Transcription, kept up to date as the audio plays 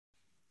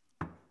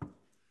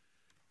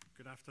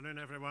Good afternoon,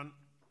 everyone.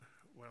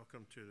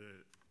 Welcome to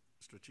the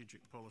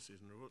Strategic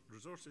Policies and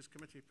Resources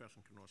Committee,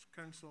 Perth&Kinross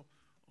Council,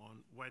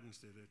 on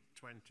Wednesday, the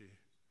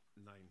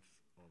 29th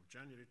of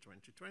January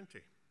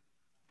 2020.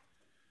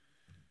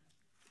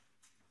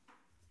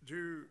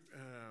 Do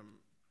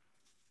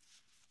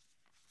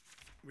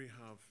we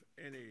have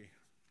any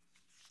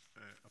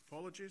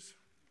apologies?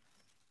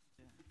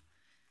 Yeah.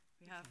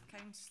 We have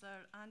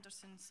Councillor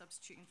Anderson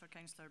substituting for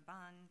Councillor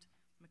Band,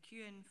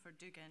 McEwen for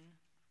Dugan,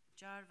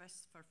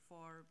 Jarvis for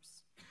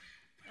Forbes,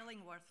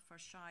 Illingworth for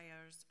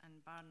Shires,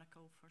 and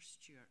Barnacle for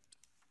Stewart.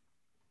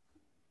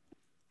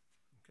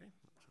 Okay,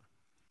 that's a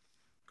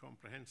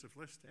comprehensive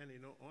list. Any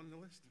not on the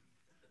list?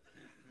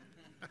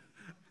 Okay,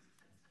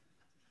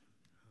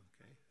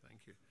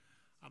 thank you.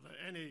 Are there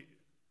any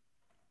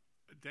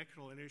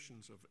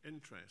declarations of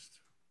interest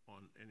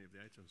on any of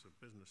the items of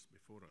business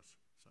before us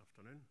this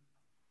afternoon?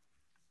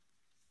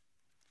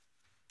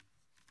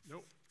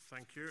 No,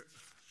 thank you.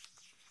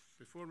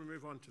 Before we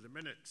move on to the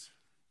minutes,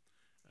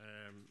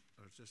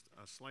 there's just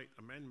a slight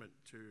amendment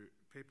to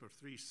paper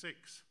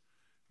 3.6,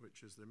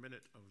 which is the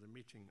minute of the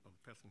meeting of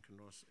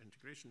Perth&Kinross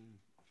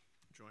Integration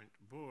Joint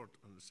Board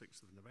on the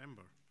 6th of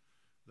November,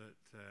 that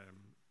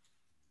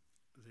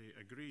the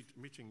agreed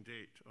meeting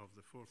date of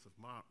the 4th of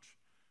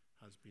March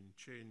has been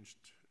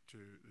changed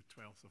to the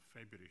 12th of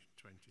February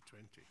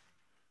 2020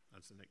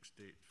 as the next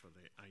date for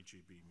the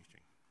IGB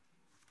meeting.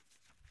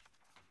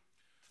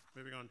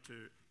 Moving on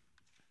to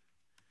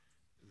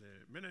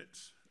the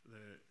minutes,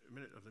 the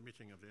minute of the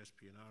meeting of the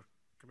SPNR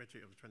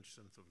Committee of the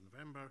 27th of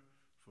November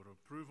for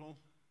approval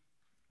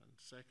and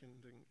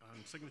seconding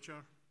and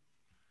signature.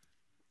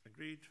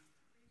 Agreed.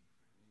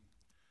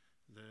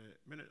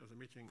 The minute of the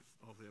meeting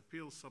of the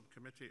Appeals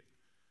Subcommittee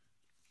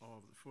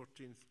of the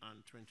 14th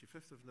and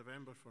 25th of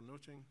November for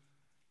noting.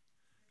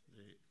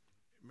 The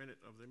minute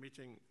of the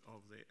meeting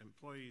of the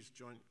Employees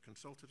Joint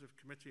Consultative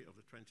Committee of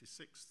the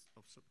 26th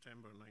of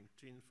September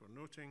 19 for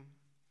noting.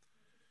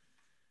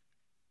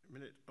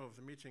 Minute of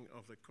the meeting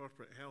of the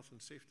Corporate Health and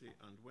Safety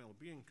and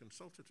Wellbeing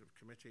Consultative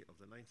Committee of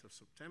the 9th of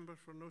September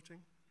for noting.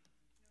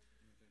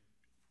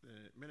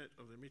 The minute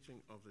of the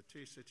meeting of the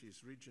Tay Cities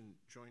Region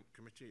Joint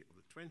Committee of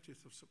the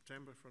 20th of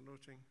September for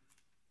noting.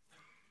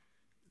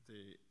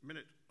 The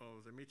minute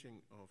of the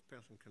meeting of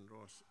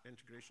Perth&Kinross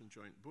Integration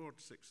Joint Board,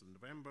 6th of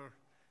November,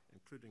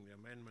 including the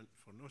amendment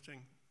for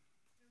noting.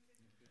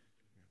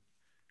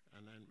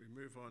 And then we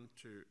move on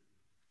to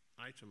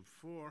item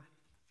 4,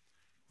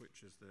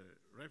 which is the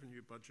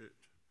Revenue Budget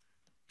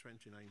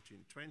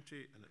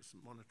 2019-20, and it's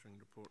Monitoring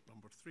Report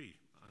number 3.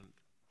 And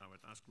I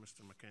would ask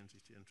Mr. Mackenzie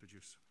to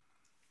introduce.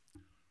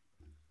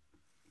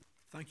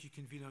 Thank you,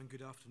 Convener, and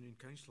good afternoon,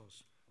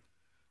 Councillors.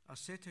 As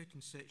set out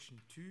in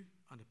Section 2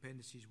 and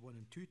Appendices 1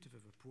 and 2 to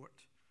the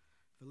report,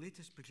 the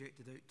latest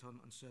projected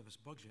outturn on service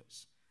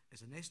budgets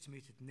is an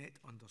estimated net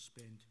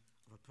underspend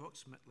of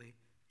approximately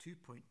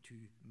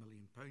 £2.2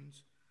 million,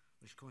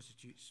 which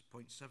constitutes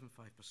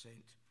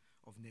 0.75%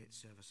 of net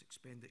service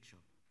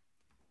expenditure.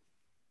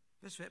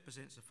 This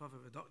represents a further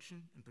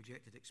reduction in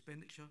projected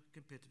expenditure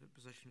compared to the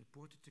position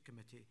reported to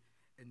committee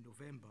in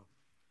November,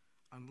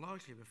 and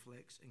largely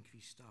reflects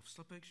increased staff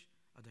slippage,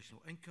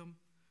 additional income,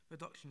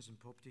 reductions in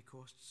property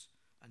costs,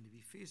 and the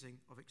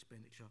rephasing of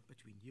expenditure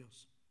between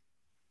years.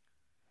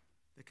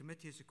 The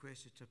committee is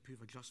requested to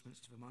approve adjustments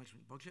to the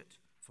management budget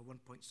for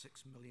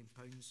 £1.6 million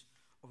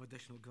of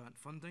additional grant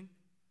funding,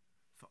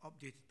 for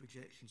updated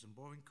projections on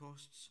borrowing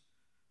costs,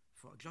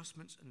 for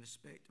adjustments in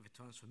respect of a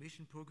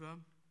transformation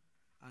programme,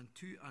 and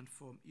to and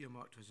from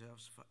earmarked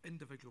reserves for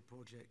individual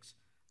projects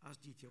as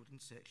detailed in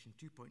section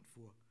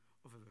 2.4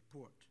 of the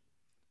report.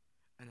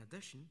 In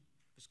addition,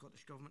 the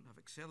Scottish Government have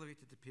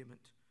accelerated the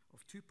payment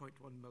of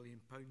 £2.1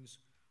 million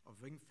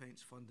of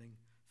ring-fence funding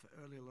for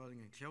early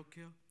learning and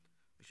childcare,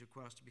 which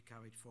requires to be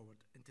carried forward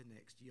into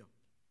next year.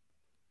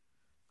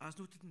 As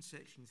noted in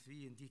section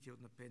 3 and detailed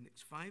in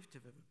Appendix 5 to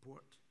the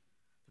report,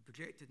 the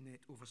projected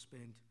net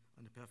overspend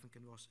on the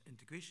Perth&Kinross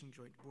Integration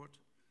Joint Board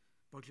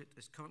budget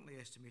is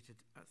currently estimated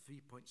at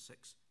 £3.6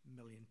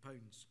 million,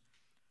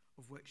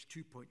 of which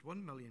 £2.1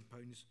 million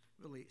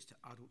relates to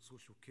adult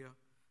social care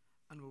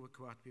and will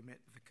require to be met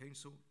with the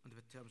Council under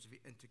the terms of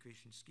the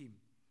integration scheme.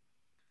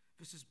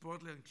 This is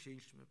broadly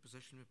unchanged from the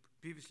position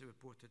previously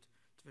reported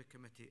to the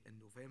committee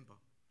in November.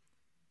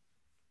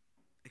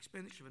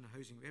 Expenditure in the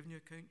housing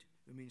revenue account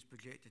remains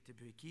projected to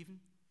break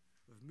even,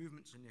 with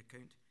movements in the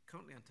account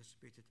currently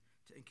anticipated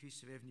to increase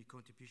the revenue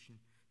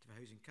contribution to the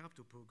Housing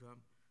Capital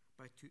Programme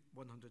by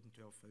 £112,000.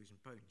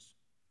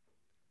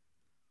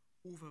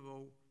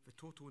 Overall, the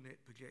total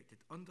net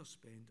projected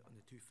underspend on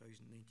the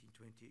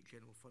 2019-20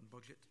 General Fund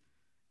budget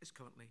is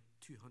currently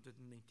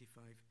 £295,000.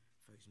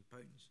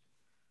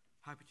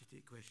 Happy to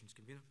take questions,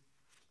 Convener.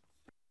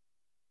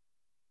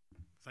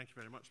 Thank you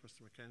very much,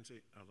 Mr.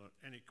 Mackenzie. Are there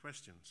any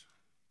questions?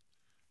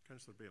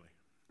 Councillor Bailey.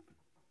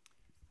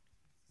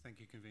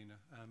 Thank you, Convener.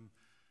 I'm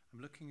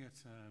looking at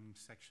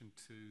section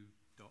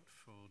 2.4.5,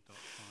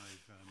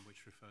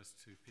 which refers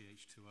to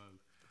PH2O.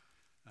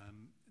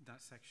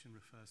 That section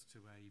refers to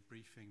a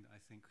briefing that I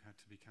think had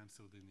to be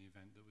cancelled in the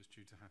event that was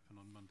due to happen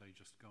on Monday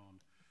just gone.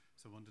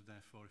 So I wondered,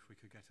 therefore, if we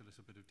could get a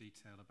little bit of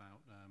detail about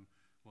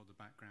what the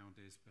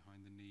background is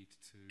behind the need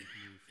to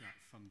move that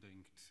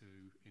funding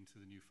into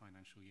the new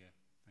financial year.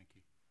 Thank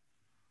you.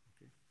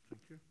 Okay,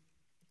 thank you.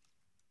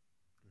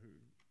 Who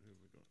have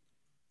we got?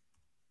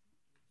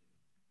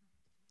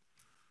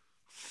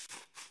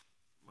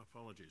 My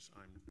apologies,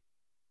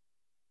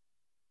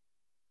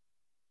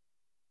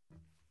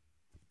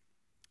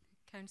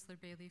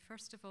 Councillor Bailey,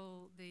 first of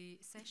all, the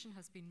session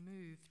has been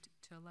moved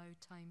to allow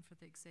time for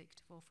the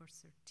Executive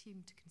Officer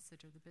team to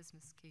consider the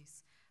business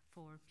case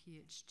for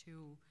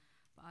PH2O,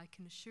 but I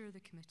can assure the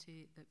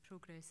committee that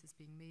progress is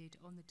being made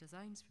on the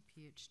designs for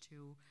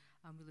PH2O,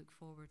 and we look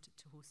forward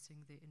to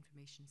hosting the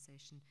information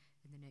session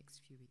in the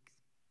next few weeks.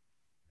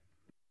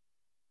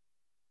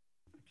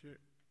 Thank you.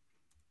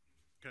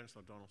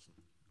 Councillor Donaldson.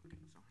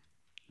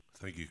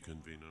 Thank you,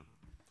 Convener.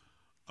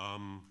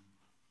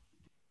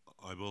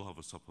 I will have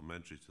a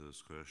supplementary to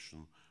this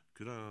question.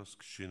 Could I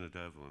ask Sheena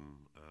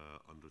Devlin,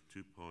 under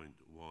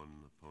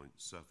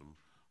 2.1.7,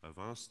 I've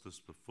asked this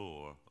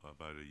before,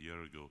 about a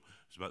year ago.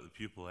 It's about the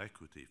Pupil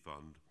Equity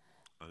Fund,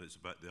 and it's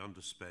about the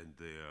underspend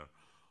there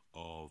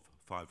of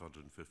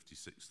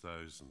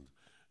 556,000.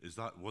 Is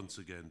that once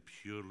again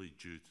purely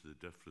due to the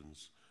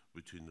difference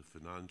between the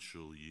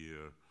financial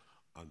year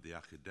and the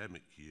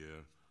academic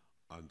year,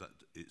 and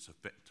that it's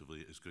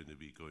effectively is going to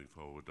be going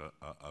forward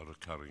a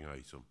recurring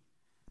item?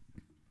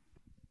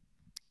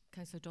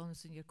 Councillor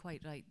Donaldson, you're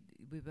quite right.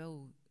 We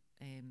will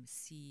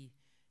see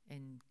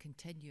in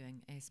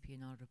continuing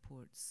SPNR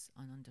reports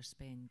an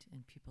underspend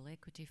in pupil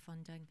equity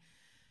funding.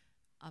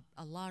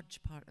 A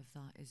large part of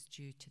that is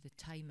due to the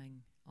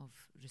timing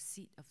of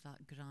receipt of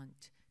that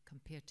grant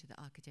compared to the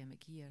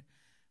academic year.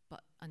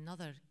 But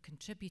another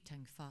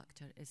contributing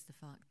factor is the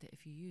fact that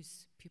if you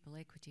use pupil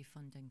equity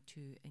funding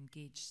to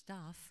engage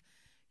staff,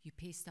 you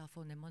pay staff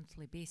on a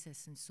monthly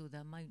basis, and so the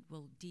amount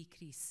will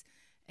decrease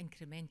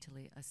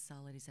incrementally as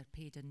salaries are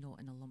paid and not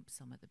in a lump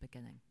sum at the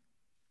beginning.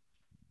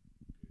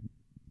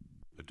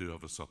 I do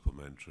have a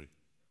supplementary.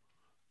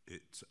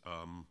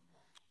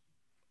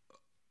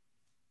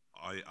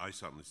 I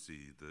certainly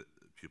see the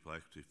Pupil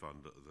Equity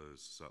Fund,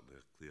 there's certainly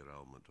a clear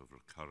element of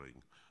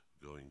recurring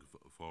going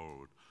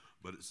forward.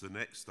 But it's the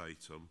next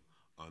item,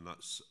 and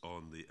that's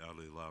on the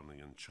Early Learning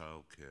and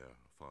Childcare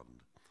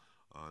Fund.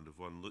 And if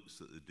one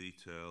looks at the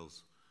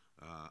details,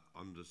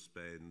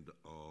 underspend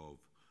of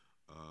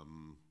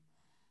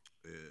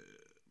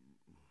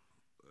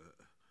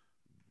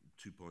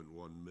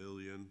 2.1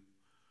 million.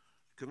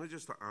 Can I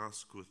just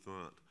ask with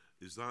that,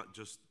 is that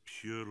just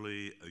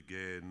purely,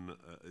 again,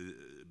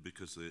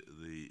 because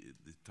the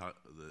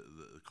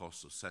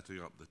cost of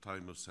setting up, the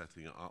time of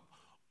setting it up,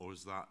 or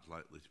is that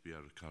likely to be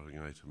a recurring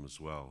item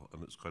as well?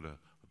 And it's quite a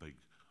big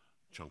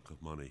chunk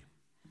of money.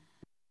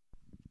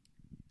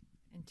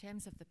 In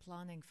terms of the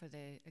planning for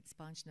the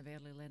expansion of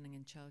early learning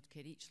and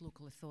childcare, each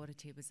local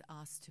authority was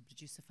asked to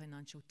produce a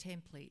financial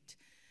template,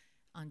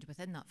 and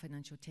within that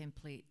financial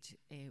template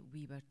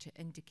we were to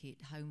indicate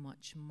how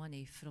much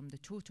money from the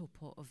total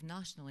pot of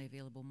nationally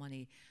available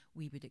money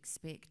we would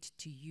expect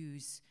to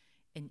use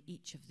in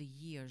each of the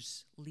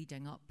years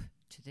leading up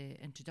to the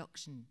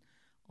introduction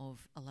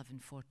of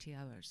 1140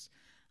 hours.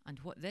 And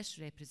what this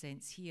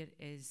represents here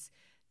is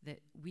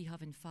that we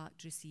have in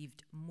fact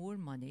received more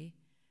money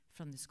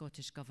from the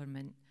Scottish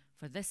Government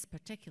for this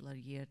particular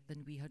year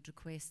than we had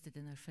requested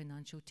in our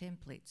financial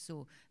template.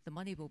 So the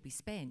money will be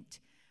spent,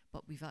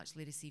 but we've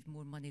actually received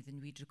more money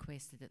than we'd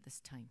requested at this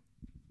time.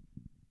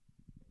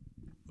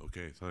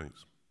 Okay,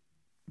 thanks.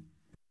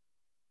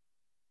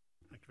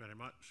 Thank you very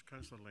much.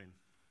 Councillor Lane.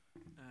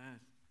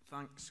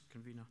 Thanks,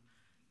 Convener.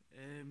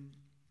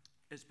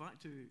 It's back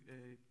to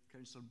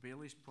Councillor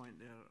Bailey's point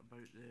there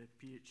about the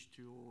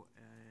PH2O,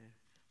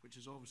 which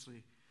is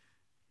obviously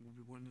will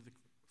be one of the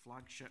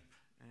flagship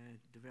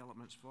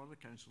developments for the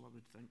council, I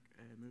would think,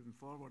 moving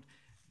forward.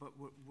 But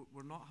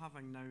we're not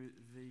having now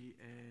the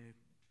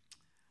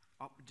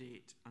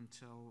update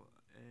until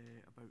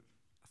about,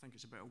 I think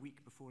it's about a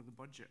week before the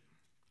budget.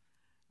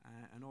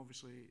 And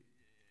obviously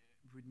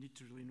we'd need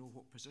to really know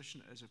what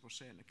position it is if we're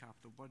setting a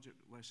capital budget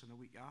less than a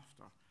week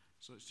after.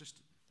 So it's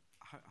just,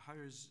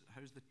 how's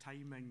the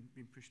timing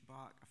being pushed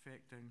back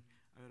affecting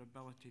our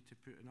ability to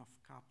put enough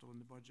capital in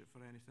the budget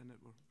for anything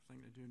that we're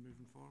thinking of doing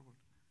moving forward?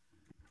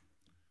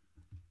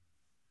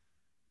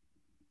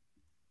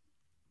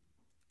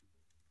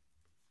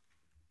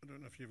 I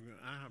don't know if you've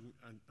got, I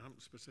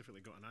haven't specifically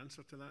got an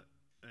answer to that.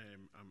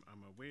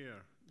 I'm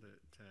aware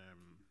that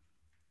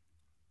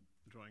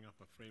drawing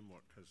up a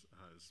framework has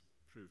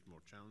proved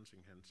more challenging,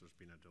 hence there's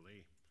been a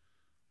delay.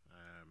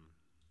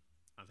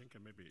 I think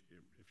maybe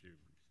if you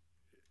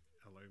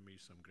allow me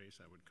some grace,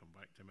 I would come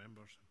back to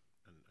members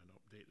and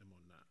update them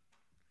on that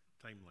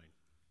timeline.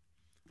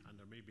 And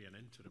there may be an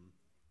interim.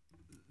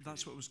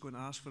 That's what I was going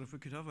to ask for, if we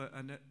could have it,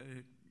 and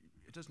it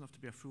doesn't have to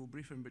be a full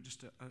briefing, but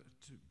just to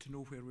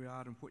know where we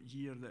are and what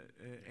year that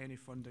any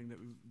funding that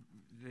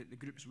the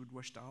groups would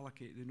wish to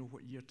allocate, they know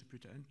what year to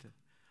put it into.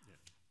 Yeah.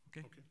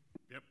 Okay. Okay.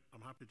 Yep,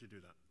 I'm happy to do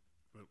that.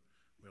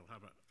 We'll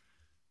have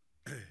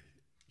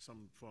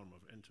some form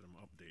of interim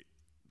update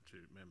to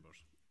members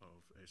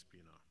of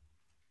SPNR.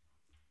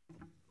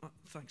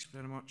 Thanks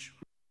very much.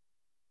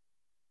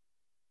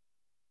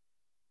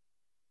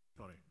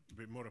 Sorry, it would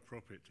be more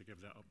appropriate to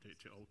give that update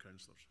to all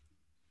councillors.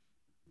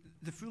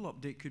 The full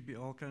update could be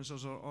all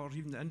councillors, or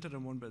even the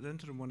interim one, but the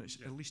interim one is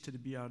at least to the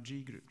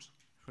BRG groups,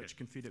 which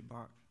can feed it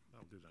back.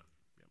 I'll do that.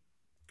 Yep.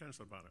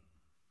 Councillor Barrett.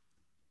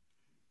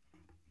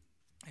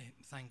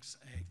 Thanks,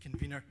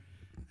 Convener.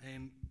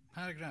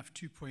 Paragraph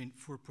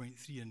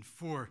 2.4.3 and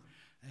 4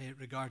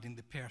 regarding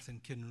the Perth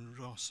and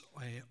Kinross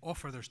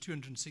offer, there's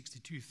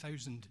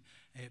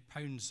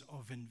 £262,000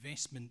 of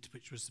investment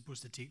which was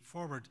supposed to take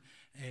forward.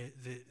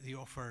 The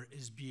offer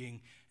is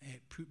being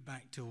put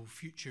back till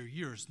future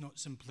years, not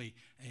simply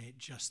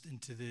just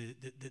into the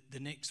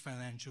next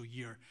financial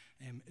year.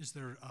 Is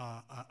there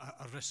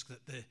a risk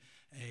that the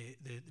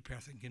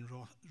Perth and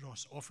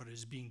Kinross offer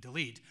is being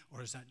delayed,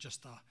 or is that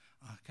just a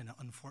kind of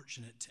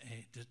unfortunate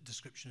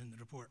description in the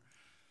report?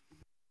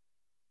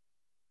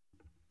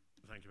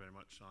 Thank you very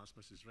much. I'll ask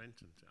Mrs.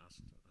 Renton to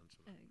answer that.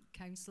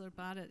 Councillor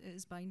Barrett, it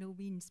is by no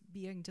means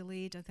being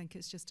delayed. I think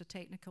it's just a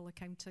technical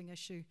accounting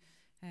issue,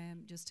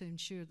 just to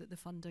ensure that the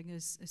funding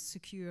is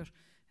secure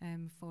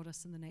for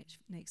us in the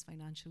next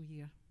financial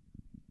year.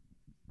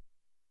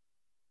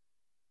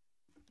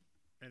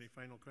 Any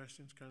final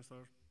questions,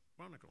 Councillor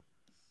Barnacle?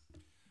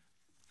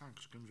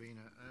 Thanks,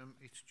 Convener.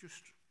 It's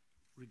just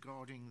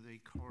regarding the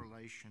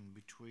correlation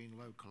between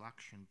local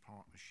action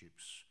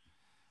partnerships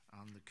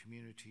and the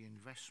Community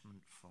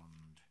Investment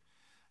Fund.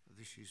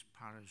 This is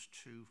paras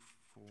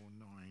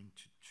 249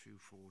 to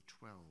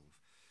 2412.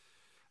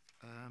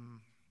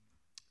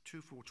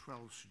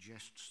 2412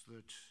 suggests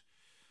that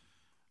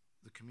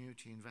the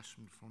Community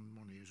Investment Fund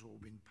money has all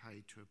been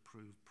paid to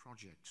approved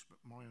projects, but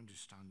my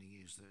understanding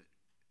is that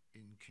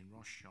in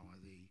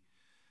Kinrossshire the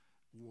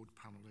ward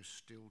panel is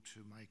still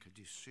to make a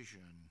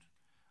decision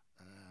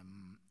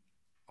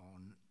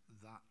on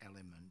that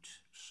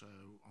element,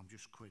 so I'm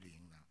just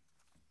querying that.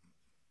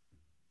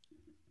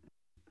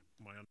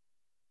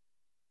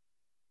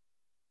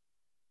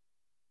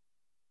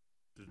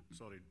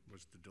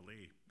 Was to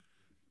delay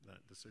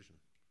that decision.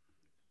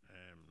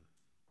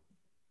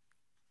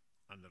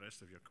 And the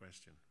rest of your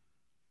question?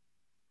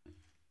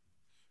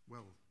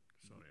 Well,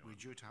 sorry, we're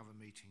due to have a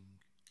meeting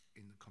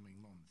in the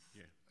coming month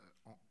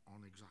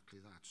on exactly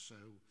that.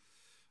 So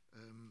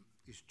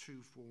is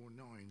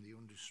 249 the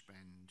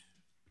underspend?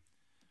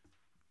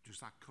 Does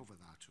that cover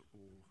that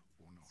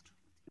or not?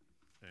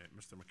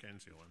 Mr.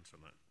 Mackenzie will answer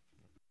that.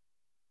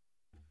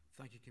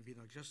 Thank you,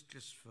 Convener.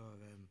 Just for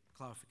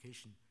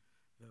clarification,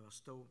 there are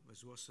still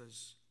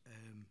resources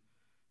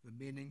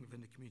remaining within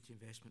the Community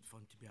Investment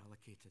Fund to be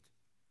allocated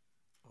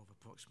of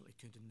approximately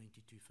 £292,000.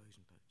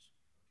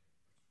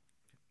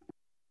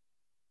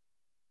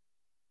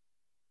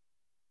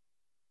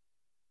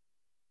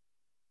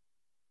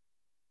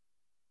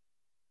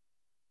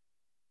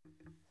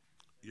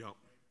 Yeah,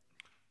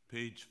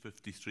 page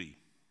 53,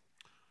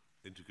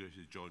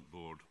 Integrated Joint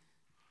Board.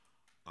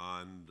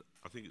 And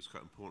I think it's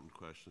quite an important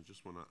question. I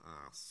just want to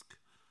ask,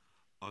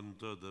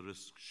 under the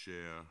risk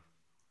share,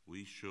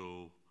 we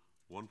show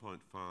 1.5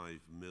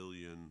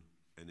 million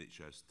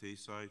NHS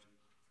Tayside,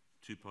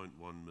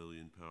 2.1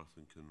 million Perth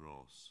and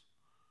Kinross.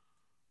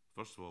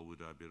 First of all,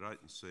 would I be right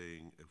in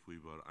saying if we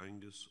were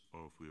Angus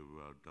or if we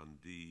were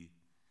Dundee,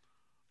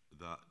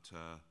 that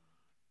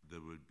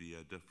there would be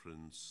a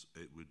difference,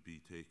 it would be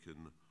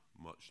taken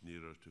much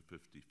nearer to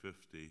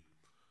 50-50?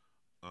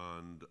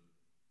 And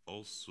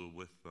also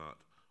with that,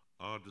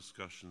 are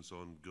discussions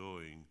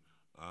ongoing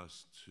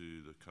as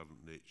to the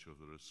current nature of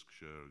the risk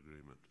share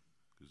agreement?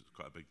 Because it's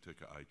quite a big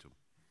ticket item.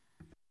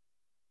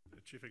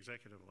 The Chief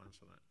Executive will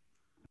answer that.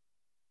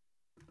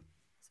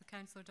 So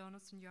Councillor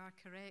Donaldson, you are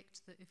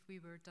correct that if we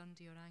were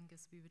Dundee or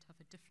Angus, we would have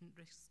a different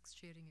risk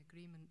sharing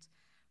agreement.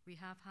 We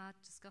have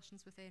had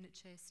discussions with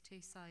NHS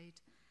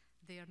Tayside.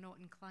 They are not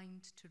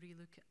inclined to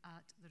relook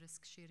at the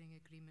risk sharing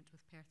agreement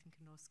with Perth and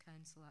Kinross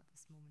Council at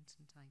this moment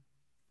in time.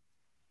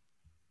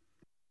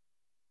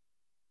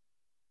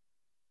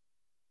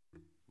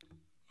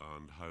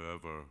 And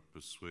however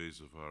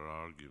persuasive our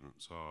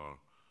arguments are,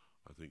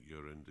 I think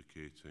you're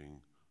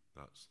indicating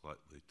that's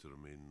likely to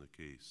remain the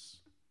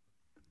case.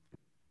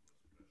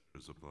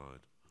 Is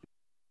applied.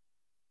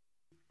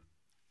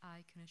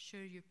 I can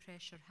assure you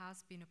pressure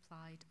has been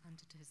applied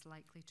and it is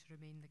likely to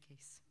remain the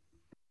case.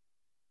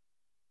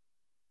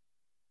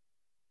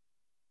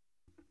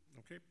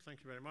 Okay, thank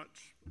you very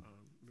much.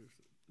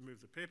 Move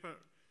the paper.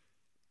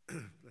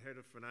 The Head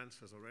of Finance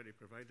has already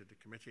provided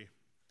the committee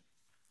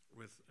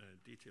with a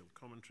detailed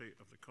commentary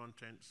of the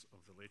contents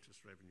of the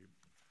latest revenue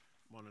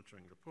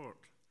monitoring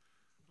report.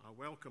 I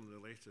welcome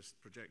the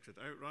latest projected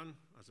outrun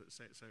as it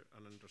sets out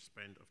an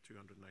underspend of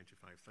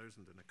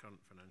 $295,000 in the current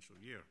financial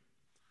year.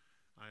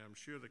 I am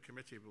sure the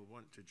committee will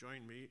want to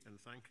join me in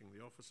thanking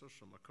the officers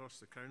from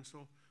across the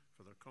council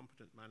for their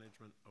competent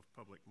management of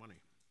public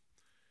money.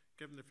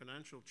 Given the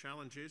financial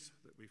challenges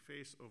that we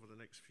face over the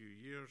next few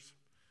years,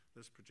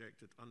 this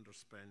projected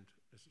underspend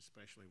is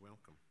especially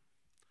welcome.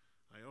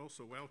 I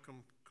also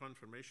welcome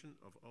confirmation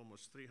of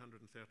almost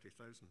 £330,000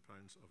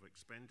 of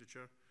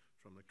expenditure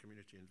from the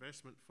Community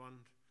Investment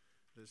Fund.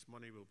 This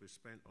money will be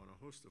spent on a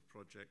host of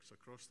projects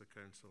across the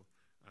Council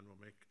and will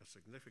make a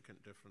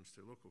significant difference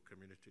to local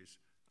communities,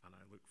 and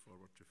I look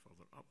forward to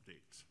further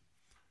updates.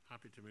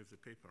 Happy to move the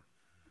paper.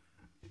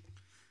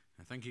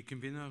 Thank you,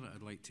 Convener.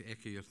 I'd like to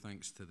echo your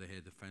thanks to the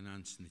Head of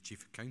Finance and the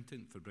Chief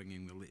Accountant for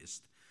bringing the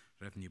latest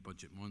Revenue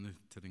Budget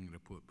Monitoring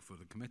Report before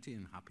the Committee,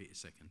 and happy to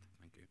second.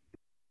 Thank you.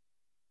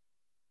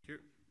 Thank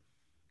you.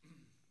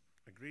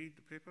 Agreed,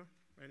 the paper?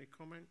 Any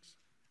comments?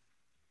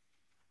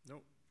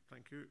 No,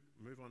 thank you.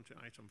 Move on to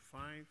item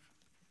 5.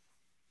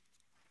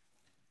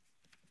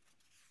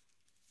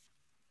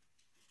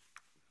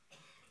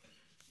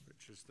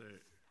 Which is the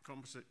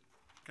Composite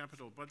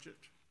Capital Budget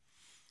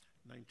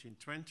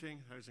 1920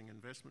 Housing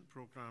Investment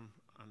Programme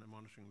and the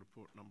Monitoring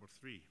Report number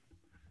 3.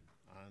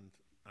 And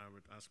I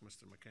would ask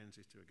Mr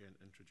Mackenzie to again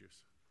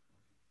introduce.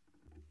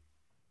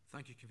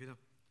 Thank you, Convener.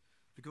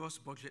 The gross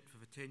budget for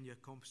the 10-year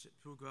composite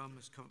programme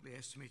is currently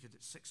estimated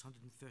at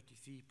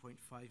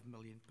 £633.5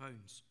 million.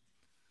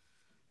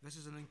 This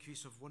is an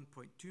increase of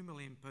 £1.2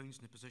 million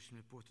in the position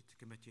reported to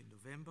committee in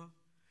November,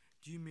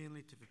 due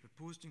mainly to the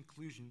proposed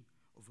inclusion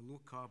of a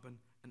low-carbon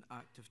and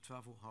active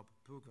travel hub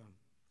programme.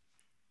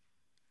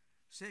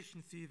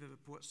 Section 3 of the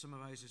report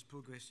summarises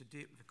progress to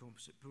date with the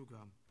composite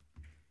programme.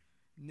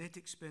 Net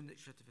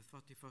expenditure to the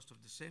 31st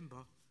of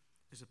December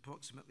is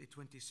approximately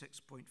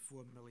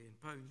 £26.4 million,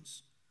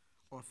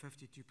 or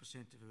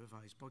 52% of the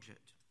revised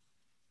budget.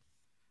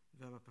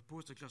 There are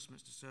proposed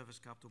adjustments to service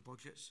capital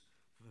budgets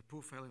for the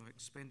profiling of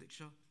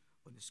expenditure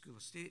on the school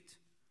estate,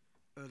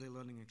 early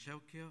learning and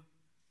childcare,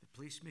 the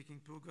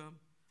placemaking programme,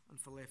 and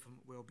for Letham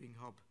Wellbeing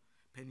Hub,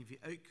 pending the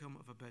outcome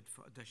of a bid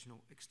for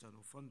additional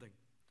external funding.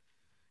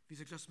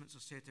 These adjustments are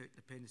set out in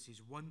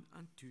appendices 1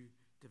 and 2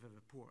 to the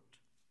report.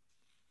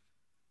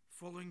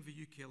 Following the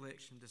UK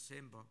election in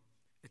December,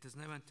 it is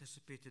now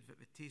anticipated that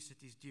the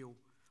Tay-Cities deal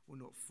will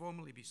not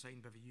formally be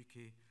signed by the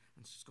UK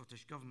and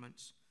Scottish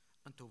governments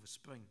until the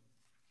spring.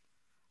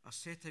 As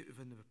set out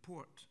within the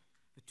report,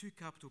 the 2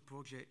 capital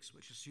projects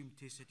which assume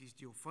Tay-Cities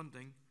deal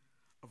funding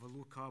of a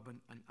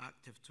low-carbon and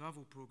active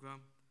travel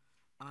programme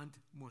and,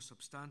 more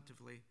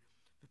substantively,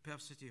 the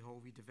Perth City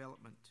Hall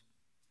redevelopment.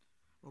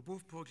 While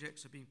both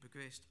projects are being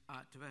progressed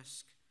at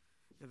risk,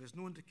 there is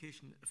no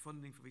indication that the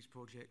funding for these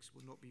projects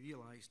will not be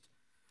realised,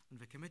 and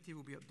the committee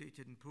will be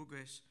updated in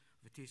progress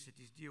of the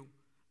Tay-Cities deal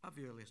at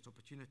the earliest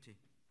opportunity.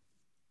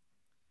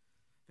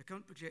 The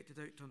current projected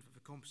outturn for the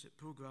composite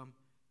programme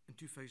in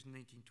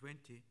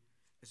 2019-20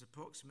 is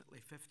approximately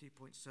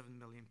 £50.7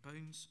 million,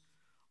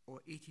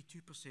 or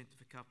 82% of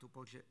the capital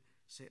budget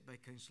set by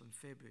Council in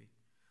February,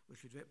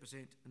 which would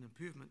represent an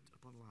improvement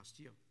upon last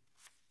year.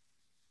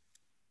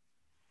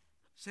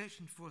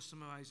 Section 4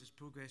 summarises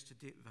progress to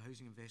date with the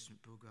Housing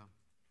Investment Programme.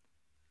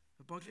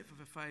 The budget for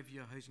the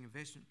 5-year Housing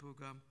Investment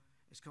Programme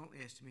is currently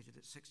estimated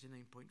at £69.5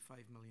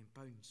 million.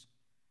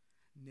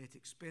 Net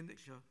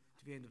expenditure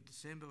to the end of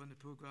December on the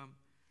programme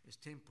is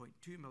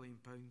 £10.2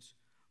 million,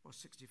 or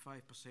 65%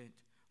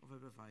 of the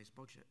revised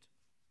budget.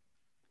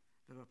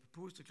 There are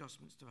proposed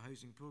adjustments to the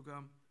housing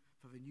programme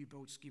for the new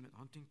build scheme at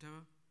Hunting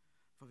Tower,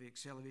 for the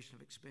acceleration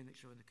of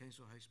expenditure on the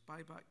Council House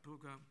buyback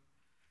programme,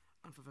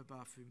 and for the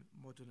bathroom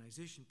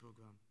modernisation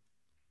programme.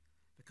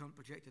 The current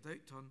projected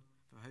outturn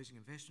for the Housing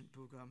Investment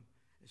Programme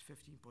is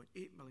 £15.8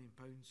 million,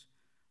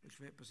 which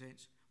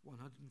represents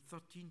 113%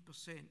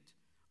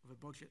 of the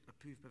budget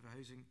approved by the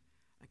Housing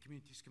and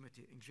Communities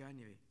Committee in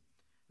January,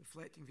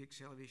 reflecting the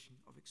acceleration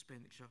of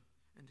expenditure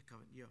in the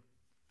current year.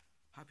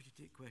 Happy to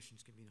take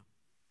questions, Convener.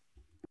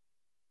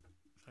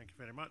 Thank you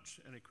very much.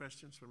 Any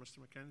questions for Mr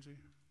Mackenzie?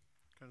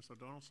 Councillor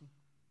Donaldson?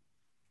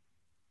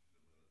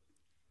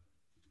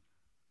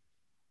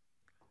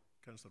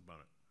 Councillor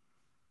Barrett.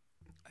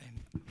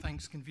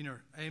 Thanks,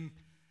 Convener.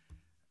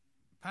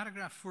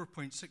 Paragraph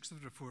 4.6 of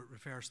the report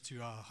refers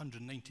to a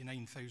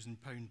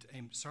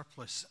 £199,000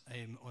 surplus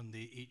on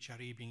the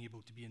HRA being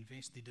able to be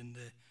invested in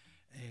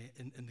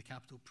the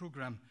capital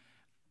programme.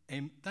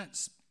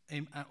 That's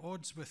at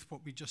odds with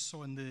what we just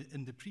saw in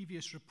the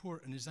previous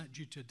report, and is that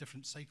due to a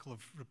different cycle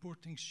of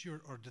reporting,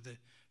 Stuart, or do the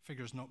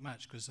figures not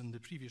match? Because in the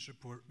previous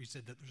report we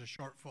said that there was a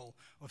shortfall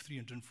of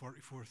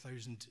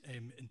 344,000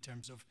 in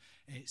terms of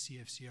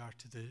CFCR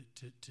to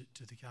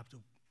the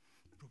capital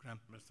programme.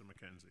 Mr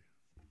Mackenzie.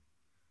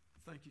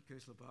 Thank you,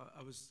 Councillor Barrett.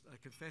 I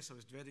confess I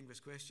was dreading this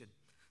question.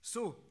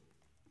 So,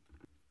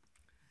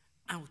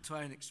 I'll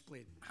try and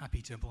explain.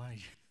 Happy to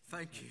oblige.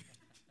 Thank you.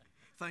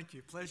 Thank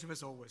you. Pleasure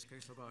as always,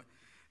 Councillor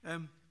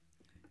Barrett.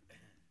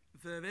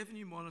 The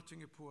Revenue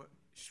Monitoring Report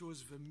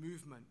shows the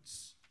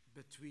movements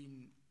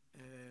between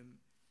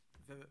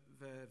the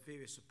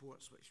various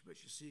reports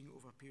which you're seeing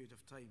over a period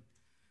of time.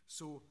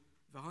 So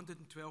the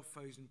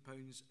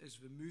 £112,000 is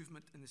the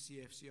movement in the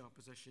CFCR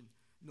position,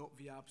 not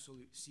the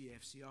absolute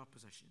CFCR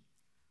position.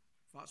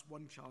 That's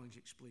one challenge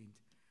explained.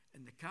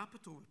 In the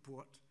capital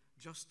report,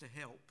 just to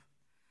help,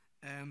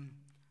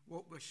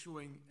 what we're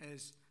showing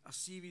is a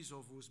series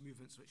of those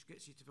movements which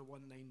gets you to the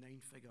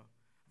 199 figure.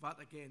 That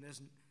again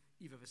isn't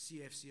either the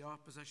CFCR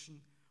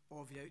position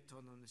or the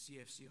outturn on the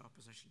CFCR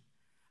position.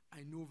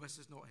 I know this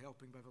is not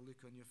helping by the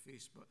look on your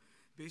face, but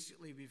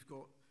basically we've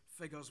got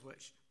figures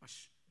which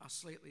are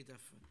slightly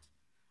different,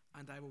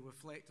 and I will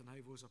reflect on how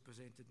those are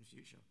presented in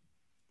future.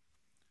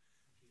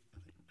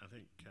 I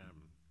think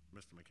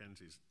Mr.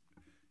 Mackenzie's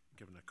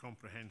given a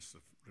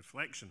comprehensive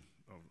reflection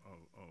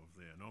of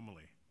the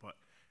anomaly, but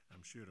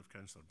I'm sure if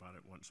Councillor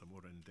Barrett wants a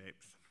more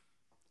in-depth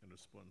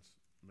response,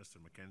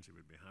 Mr. Mackenzie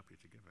would be happy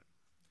to give it.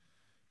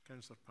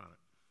 Councillor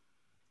Barrett.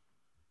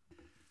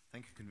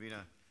 Thank you,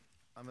 Convener.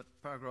 I'm at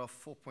paragraph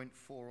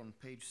 4.4 on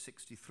page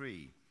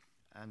 63,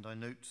 and I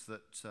note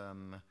that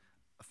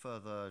a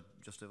further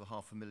just over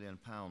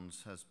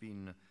 £500,000 has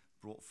been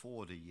brought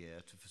forward a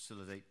year to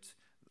facilitate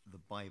the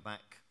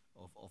buyback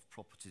of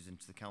properties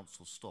into the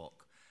council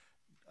stock.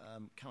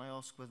 Can I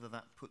ask whether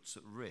that puts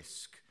at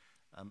risk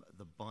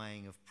the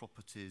buying of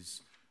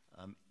properties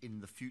in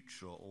the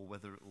future, or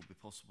whether it will be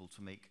possible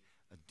to make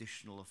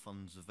additional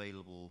funds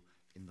available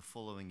in the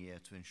following year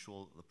to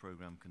ensure that the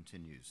programme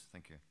continues?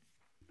 Thank you.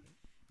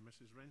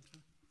 Mrs.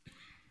 Renton.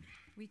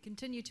 We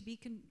continue to be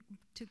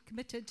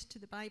committed to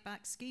the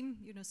buyback scheme,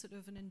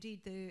 and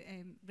indeed the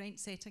rent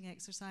setting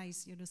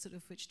exercise,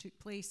 which took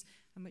place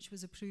and which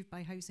was approved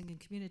by Housing and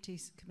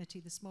Communities Committee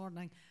this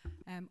morning,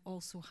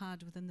 also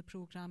had within the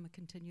programme a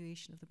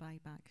continuation of the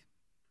buyback.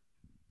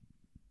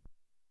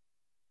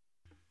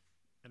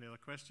 Any other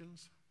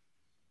questions?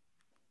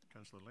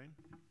 Councillor Lane.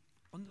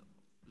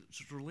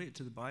 Related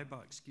to the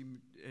buyback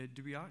scheme,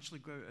 do we actually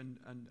go out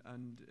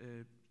and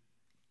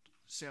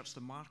search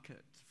the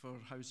market for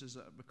houses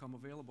that have become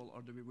available,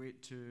 or do we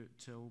wait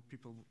till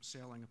people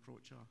selling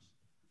approach us?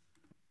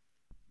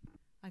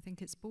 I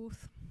think it's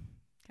both,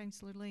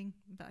 Councillor Lane,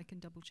 but I can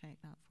double check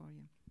that for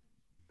you.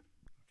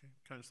 Okay,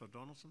 Councillor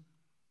Donaldson.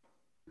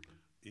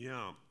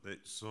 Yeah,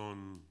 it's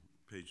on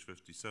page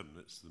 57,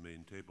 it's the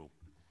main table.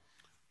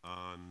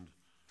 And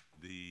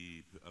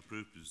the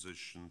approved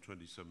position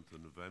 27th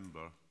of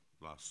November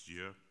last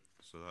year,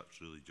 so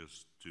that's really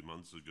just 2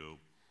 months ago.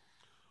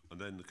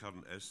 And then the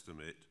current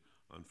estimate,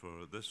 and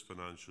for this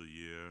financial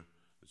year,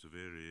 it's a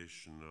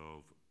variation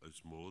of,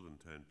 it's more than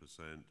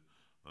 10%,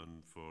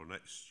 and for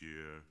next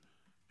year,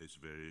 it's a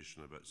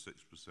variation of about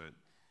 6%.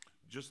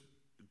 Just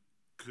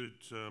could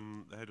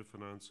the Head of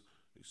Finance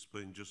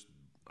explain just,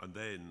 and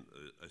then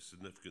a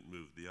significant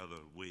move the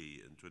other way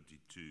in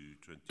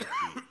 22-23.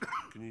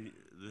 Can you,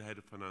 the Head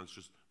of Finance,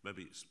 just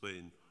maybe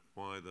explain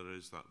why there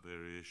is that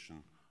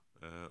variation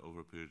over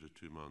a period of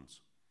 2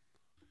 months?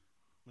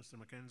 Mr.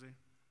 Mackenzie.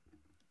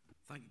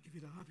 Thank you,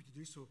 Kavita. Happy to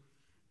do so.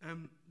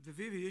 The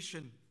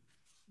variation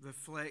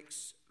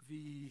reflects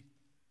the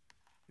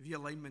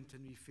realignment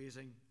and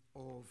rephasing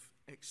of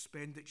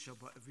expenditure,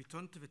 but if we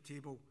turn to the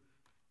table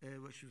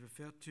which you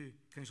referred to,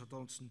 Councillor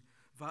Donaldson,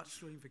 that's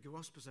showing the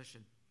gross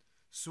position.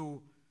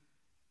 So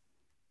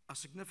a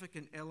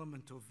significant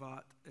element of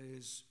that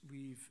is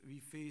we've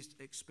rephased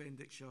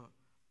expenditure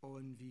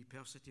on the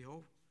Perth City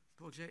Hall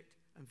project,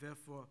 and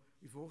therefore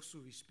we've also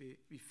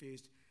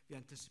rephased the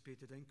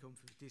anticipated income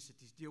for the Tay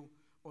Cities deal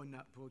on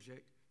that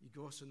project. You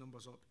gross the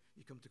numbers up,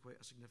 you come to quite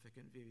a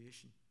significant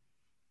variation.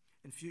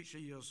 In future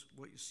years,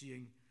 what you're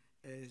seeing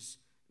is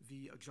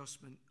the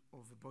adjustment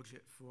of the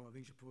budget for a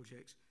range of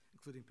projects,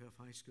 including Perth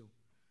High School.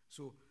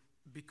 So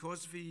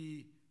because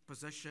the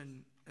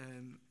position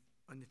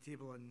on the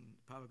table in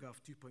paragraph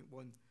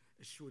 2.1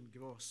 is shown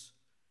gross,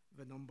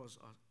 the numbers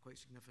are quite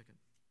significant.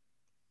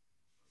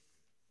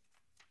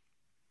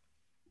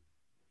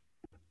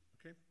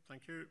 Okay,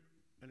 thank you.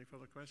 Any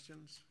further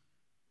questions?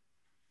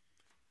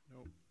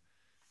 No.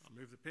 I'll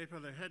move the paper.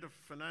 The Head of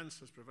Finance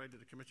has provided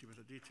the committee with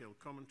a detailed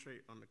commentary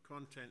on the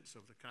contents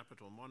of the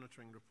Capital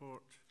Monitoring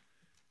Report.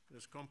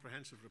 This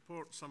comprehensive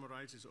report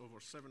summarises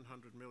over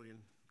 700 million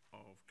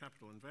of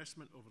capital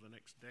investment over the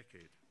next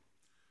decade.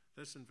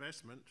 This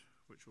investment,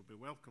 which will be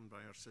welcomed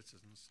by our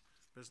citizens,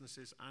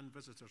 businesses and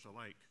visitors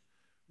alike,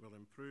 will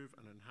improve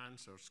and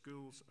enhance our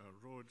schools, our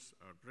roads,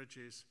 our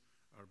bridges,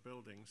 our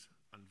buildings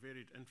and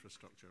varied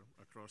infrastructure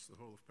across the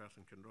whole of Perth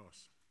and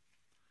Kinross.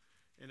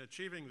 In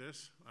achieving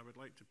this, I would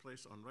like to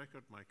place on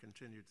record my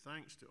continued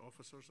thanks to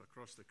officers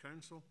across the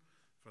Council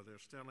for their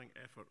sterling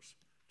efforts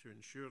to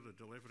ensure the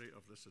delivery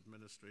of this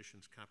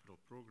administration's capital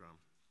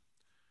programme.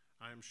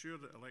 I am sure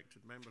that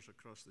elected members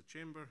across the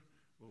Chamber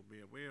will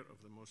be aware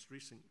of the most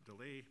recent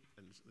delay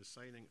in the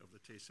signing of the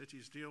Tay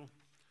Cities deal.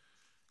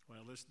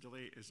 While this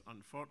delay is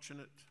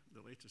unfortunate,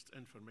 the latest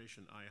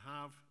information I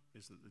have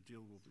is that the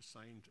deal will be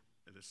signed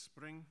this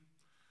spring,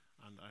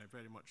 and I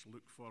very much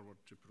look forward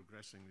to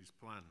progressing these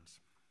plans.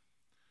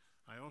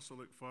 I also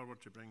look forward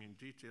to bringing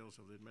details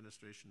of the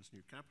administration's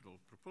new capital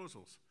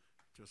proposals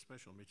to a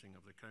special meeting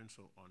of the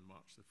Council on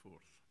March the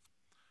 4th.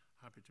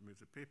 Happy to move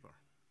the paper.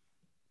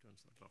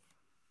 Councillor Duff.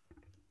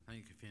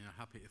 Thank you, Fiona.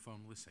 Happy to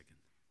formally second.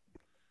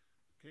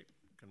 Okay,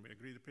 can we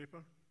agree the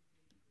paper?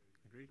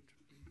 Agreed.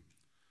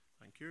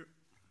 Thank you.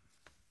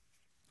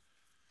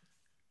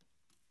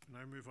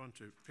 Now move on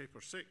to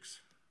paper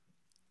 6,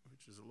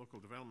 which is the Local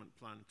Development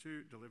Plan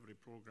 2 Delivery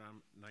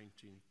Programme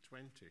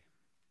 1920.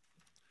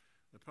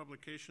 The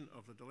publication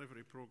of the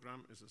delivery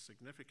programme is a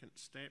significant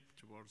step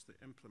towards the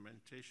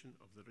implementation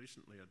of the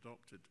recently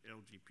adopted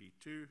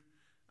LDP2,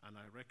 and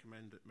I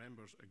recommend that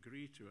members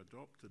agree to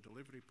adopt the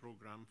delivery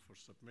programme for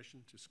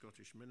submission to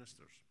Scottish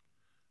ministers.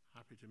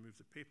 Happy to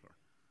move the paper.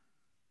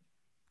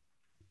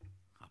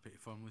 Happy to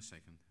formally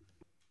second.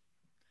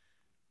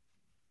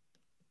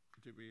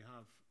 Do we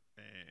have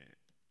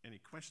any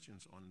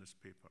questions on this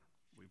paper?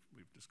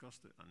 We've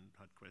discussed it and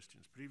had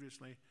questions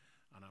previously,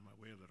 and I'm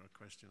aware there are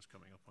questions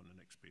coming up on the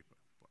next paper,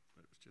 but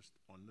it was just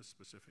on this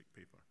specific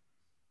paper.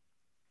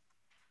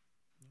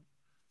 No?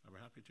 Are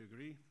we happy to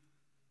agree?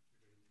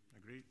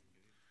 Agreed.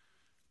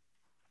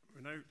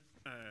 We now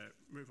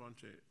move on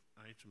to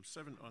item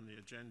 7 on the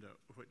agenda,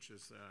 which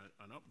is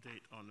an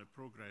update on the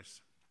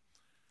progress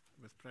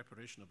with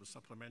preparation of the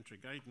supplementary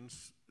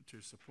guidance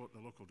to support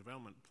the local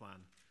development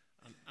plan.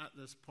 And at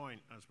this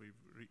point, as we've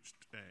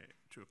reached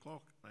 2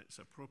 o'clock, it's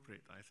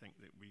appropriate, I think,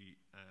 that we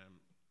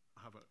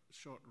have a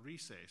short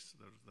recess.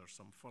 There's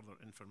some further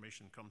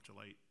information come to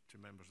light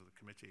to members of the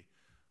committee,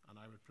 and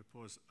I would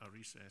propose a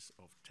recess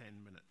of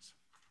 10 minutes,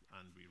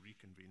 and we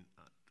reconvene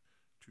at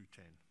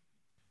 2:10.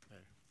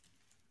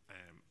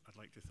 I'd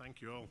like to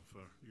thank you all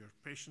for your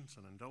patience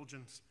and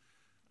indulgence,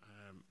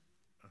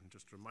 and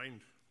just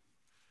remind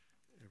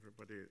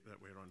everybody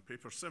that we're on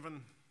paper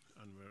 7,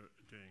 and we're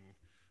doing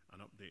an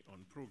update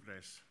on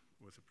progress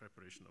with the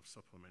preparation of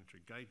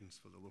supplementary guidance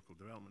for the local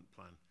development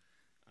plan.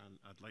 And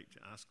I'd like to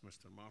ask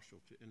Mr.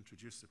 Marshall to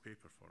introduce the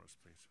paper for us,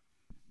 please.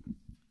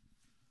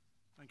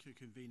 Thank you,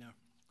 Convener.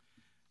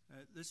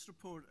 This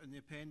report and the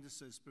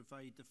appendices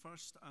provide the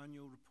first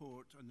annual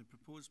report on the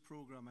proposed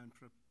programme and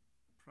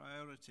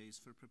priorities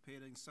for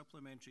preparing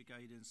supplementary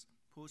guidance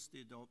post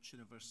the adoption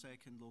of our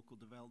second local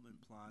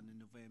development plan in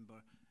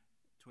November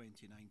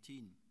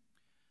 2019.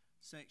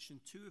 Section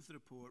 2 of the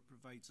report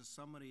provides a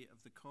summary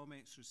of the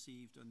comments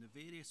received on the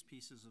various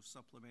pieces of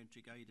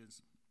supplementary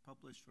guidance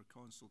published for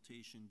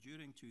consultation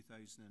during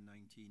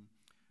 2019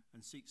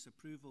 and seeks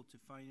approval to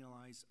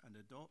finalise and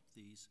adopt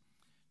these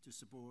to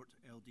support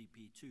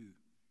LDP2.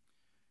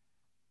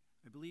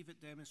 I believe it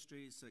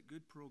demonstrates that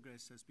good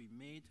progress has been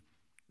made,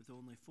 with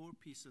only 4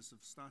 pieces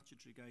of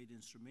statutory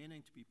guidance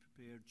remaining to be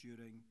prepared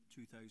during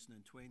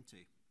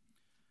 2020.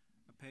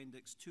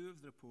 Appendix 2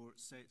 of the report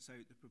sets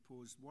out the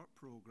proposed work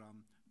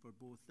programme for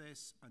both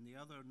this and the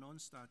other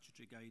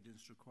non-statutory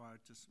guidance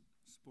required to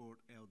support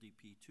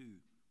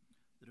LDP2.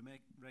 The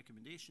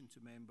recommendation to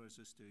members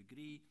is to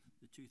agree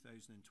the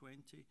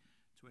 2020-21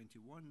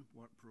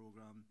 work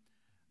programme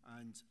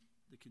and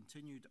the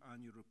continued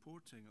annual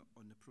reporting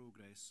on the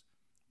progress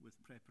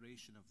with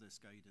preparation of this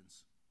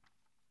guidance.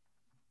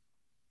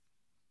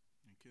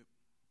 Thank you.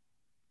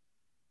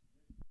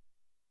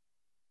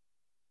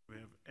 Do we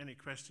have any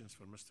questions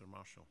for Mr.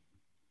 Marshall?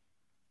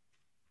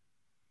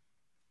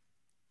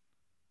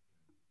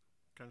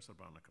 Councillor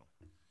Barnacle.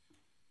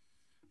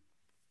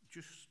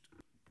 Just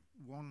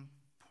one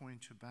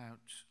point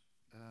about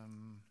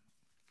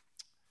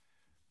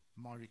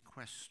my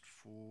request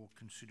for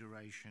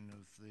consideration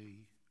of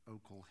the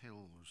Oakle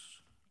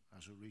Hills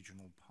as a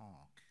regional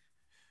park,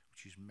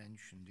 which is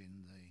mentioned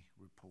in the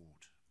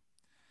report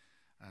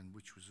and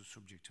which was the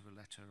subject of a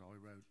letter I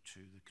wrote to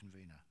the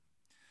convener.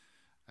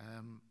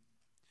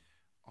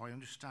 I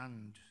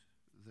understand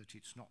that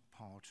it's not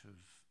part of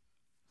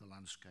the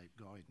landscape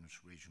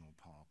guidance regional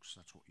parks,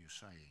 that's what you're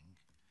saying,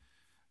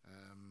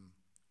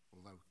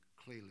 although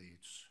clearly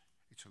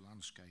it's a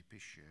landscape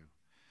issue,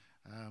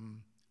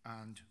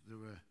 and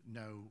there are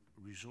no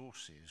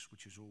resources,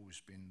 which has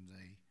always been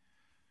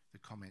the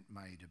comment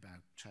made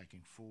about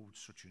taking forward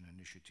such an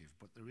initiative.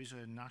 But there is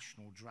a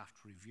national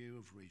draft review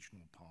of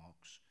regional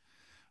parks,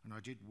 and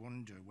I did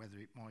wonder whether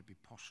it might be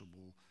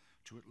possible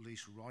to at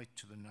least write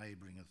to the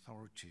neighbouring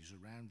authorities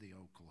around the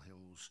Oakle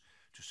Hills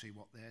to see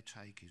what their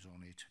take is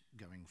on it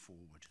going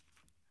forward.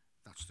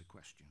 That's the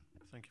question.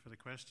 Thank you for the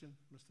question.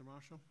 Mr.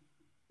 Marshall?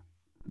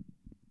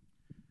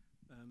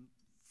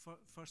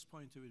 First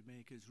point I would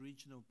make is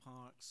regional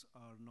parks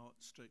are not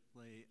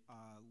strictly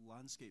a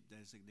landscape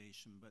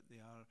designation, but they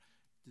are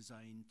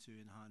designed to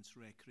enhance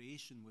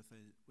recreation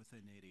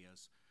within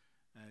areas.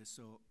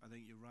 So I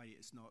think you're right,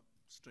 it's not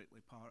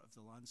strictly part of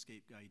the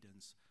landscape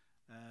guidance.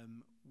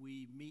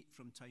 We meet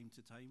from time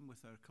to time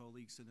with our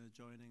colleagues in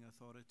adjoining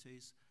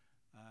authorities,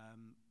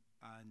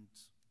 and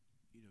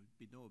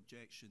be no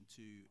objection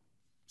to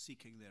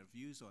seeking their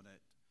views on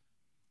it.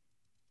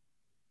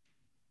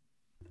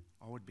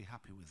 I would be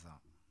happy with that.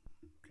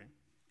 Okay.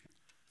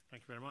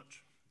 Thank you very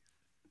much.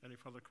 Any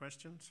further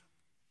questions?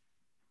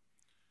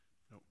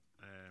 No.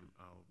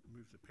 I'll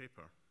move the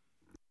paper.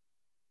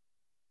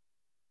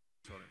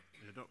 Sorry.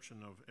 The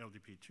adoption of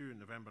LDP2 in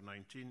November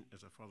 19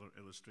 is a further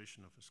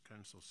illustration of this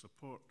Council's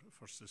support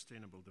for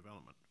sustainable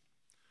development.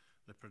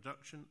 The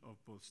production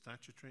of both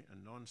statutory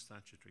and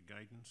non-statutory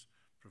guidance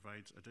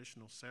provides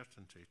additional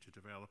certainty to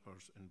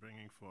developers in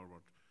bringing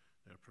forward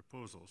their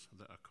proposals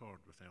that accord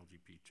with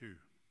LDP2.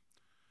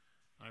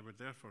 I would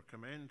therefore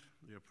commend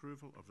the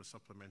approval of the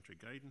supplementary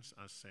guidance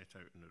as set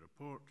out in the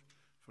report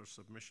for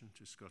submission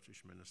to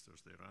Scottish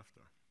ministers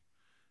thereafter.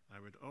 I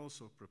would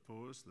also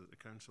propose that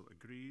the Council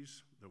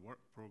agrees the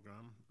work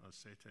programme as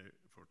set out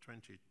for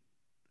 2020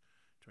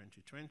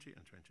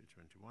 and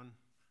 2021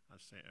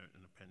 as set out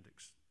in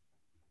Appendix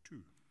 2.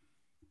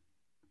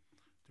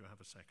 Do I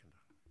have a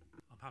seconder?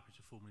 I'm happy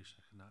to formally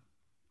second that.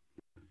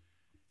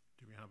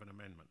 Do we have an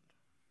amendment?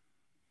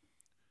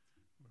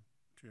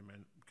 To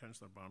amend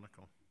Councillor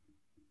Barnacle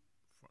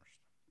first.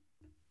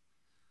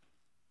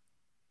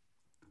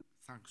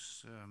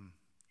 Thanks,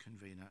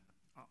 Convener.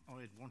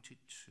 I had wanted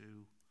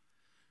to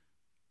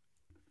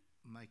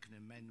make an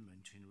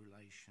amendment in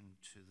relation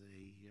to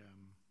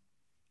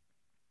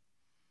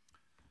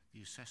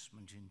the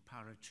assessment in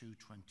Para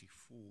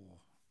 224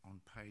 on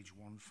page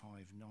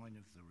 159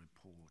 of the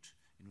report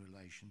in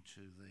relation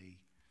to the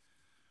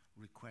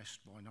request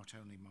by not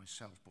only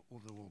myself but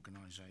other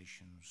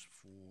organisations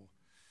for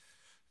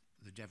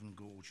the Devon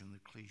Gorge and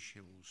the Cleash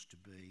Hills to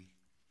be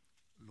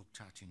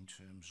looked at in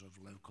terms of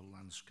local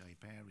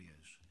landscape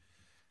areas.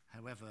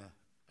 However,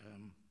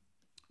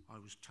 I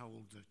was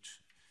told that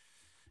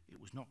it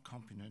was not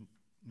competent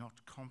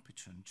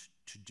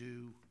to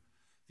do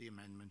the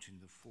amendment in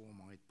the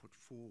form I'd put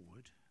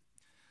forward.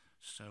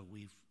 So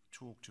we've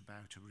talked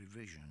about a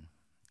revision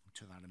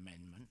to that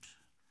amendment,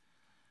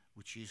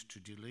 which is to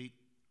delete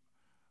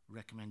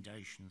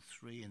recommendation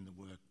 3 in the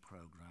work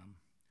programme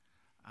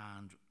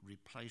and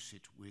replace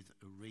it with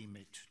a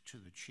remit to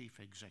the Chief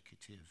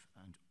Executive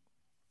and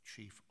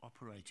Chief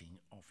Operating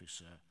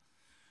Officer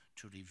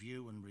to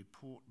review and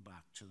report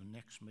back to the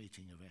next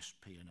meeting of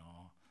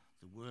SPNR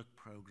the work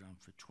programme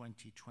for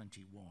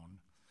 2021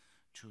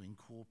 to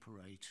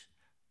incorporate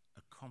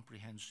a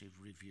comprehensive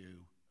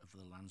review of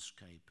the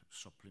landscape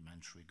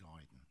supplementary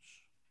guidance.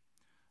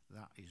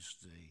 That is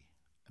the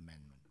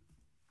amendment.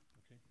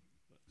 Okay,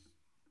 that's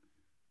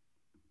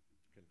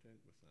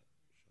content with that,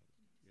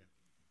 Charlotte? Yeah.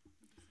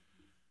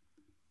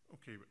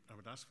 Okay, I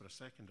would ask for a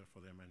seconder for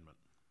the amendment.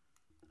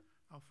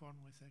 I'll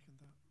formally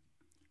second that.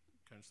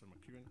 Councillor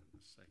McEwen,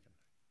 second.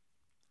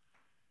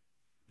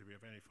 Do we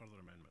have any further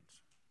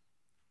amendments?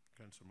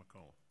 Councillor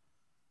McCall.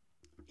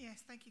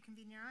 Yes, thank you,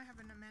 Convener. I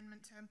have an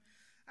amendment.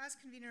 As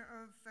Convener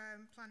of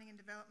Planning and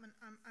Development,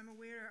 I'm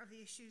aware of the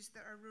issues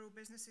that our rural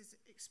businesses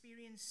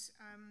experience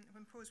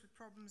when posed with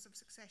problems of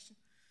succession.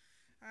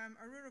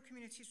 Our rural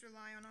communities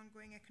rely on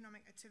ongoing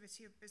economic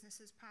activity of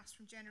businesses passed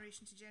from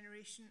generation to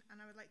generation, and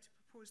I would like to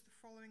propose the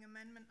following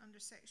amendment under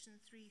section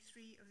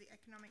 3.3 of the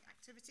Economic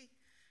Activity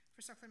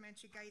for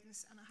supplementary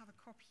guidance, and I have a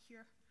copy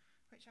here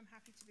which I'm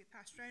happy to be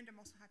passed round. I'm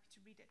also happy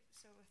to read it,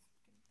 so if you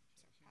can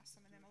sort of pass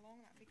some of them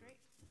along, that'd be great.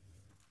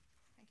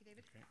 Thank you,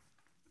 David. Okay.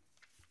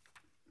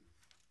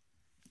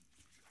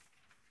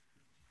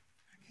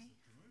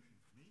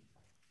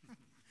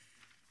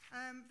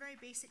 Very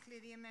basically,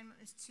 the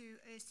amendment is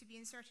to be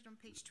inserted on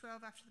page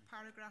 12 after the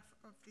paragraph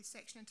of the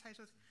section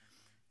entitled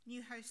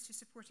New House to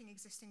Supporting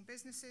Existing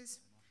Businesses,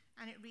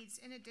 and it reads,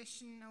 in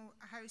addition,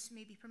 a house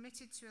may be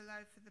permitted to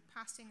allow for the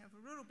passing of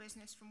a rural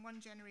business from one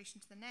generation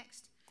to the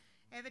next.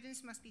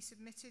 Evidence must be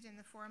submitted in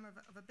the form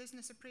of a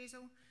business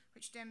appraisal,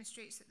 which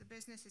demonstrates that the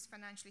business is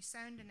financially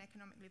sound and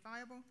economically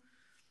viable,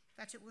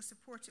 that it will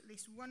support at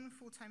least one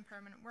full-time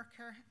permanent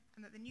worker,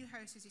 and that the new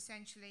house is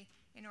essentially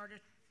in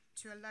order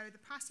to allow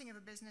the passing of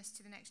a business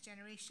to the next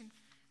generation,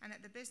 and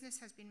that the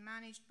business has been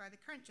managed by the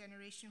current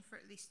generation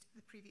for at least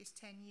the previous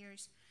 10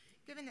 years.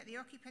 Given that the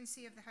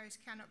occupancy of the house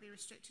cannot be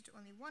restricted to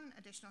only one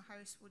additional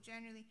house, will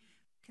generally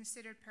be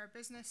considered per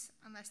business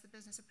unless the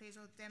business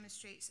appraisal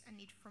demonstrates a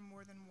need for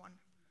more than one.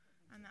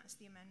 And that's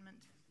the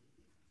amendment.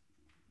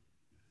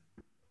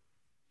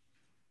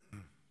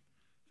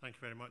 Thank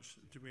you very much.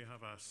 Do we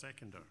have a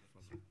seconder?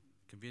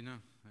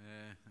 Convener,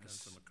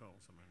 Councillor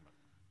McCall's amendment.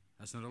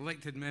 As an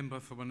elected member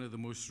for one of the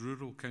most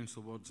rural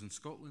council wards in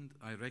Scotland,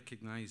 I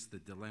recognise the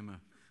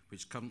dilemma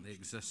which currently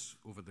exists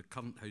over the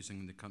current housing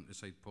in the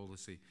countryside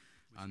policy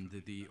and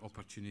the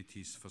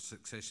opportunities for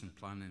succession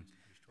planning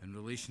in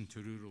relation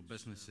to rural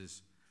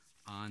businesses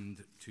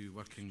and to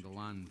working the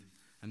land,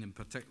 and in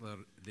particular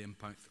the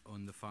impact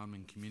on the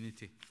farming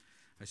community.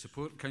 I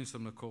support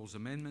Councillor McCall's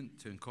amendment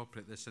to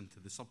incorporate this into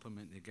the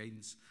supplementary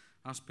guidance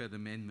as per the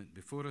amendment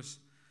before us,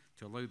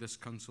 to allow this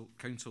council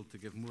to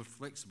give more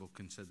flexible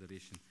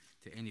consideration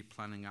to any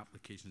planning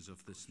applications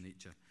of this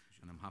nature,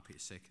 and I'm happy to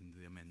second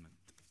the amendment.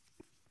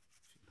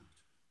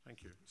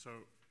 Thank you. So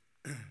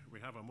we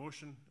have a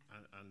motion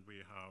and we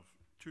have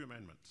two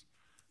amendments.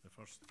 The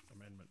first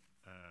amendment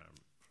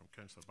from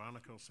Councillor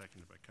Barnacle,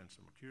 seconded by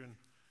Councillor McEwen.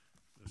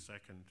 The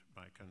second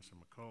by Councillor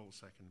McCall,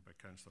 seconded by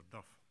Councillor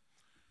Duff.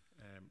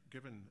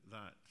 Given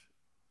that,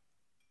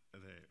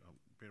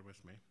 bear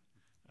with me,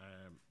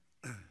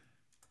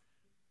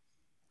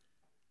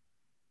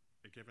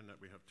 given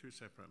that we have two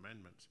separate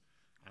amendments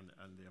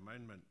and the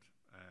amendment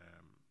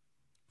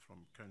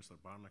from Councillor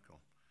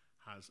Barnacle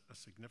has a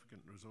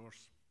significant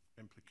resource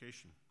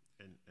implication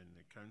in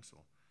the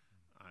council,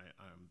 I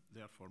am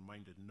therefore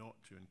minded not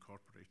to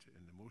incorporate it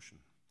in the motion,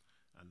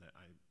 and that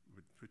I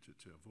would put it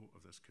to a vote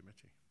of this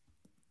committee.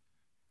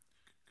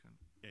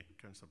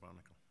 Councillor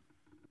Barnacle.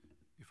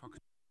 If I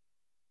could,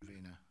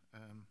 Convener,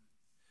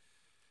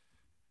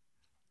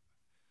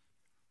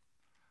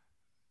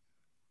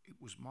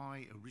 was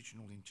my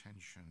original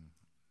intention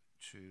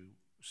to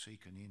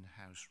seek an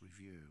in-house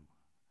review,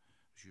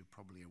 as you're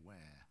probably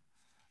aware,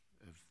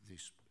 of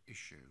this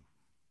issue,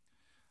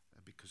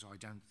 because I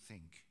don't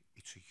think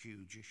it's a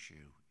huge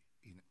issue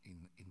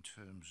in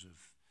terms of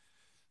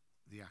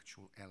the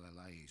actual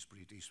LLAs, but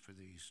it is for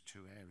these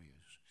two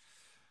areas.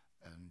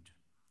 And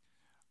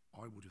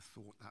I would have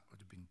thought that would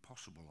have been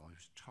possible. I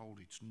was told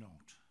it's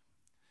not.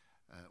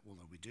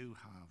 Although we do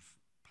have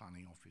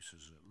planning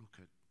officers that look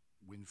at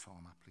wind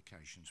farm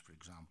applications, for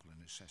example,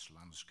 and assess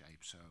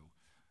landscape, so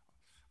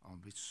I'm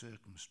a bit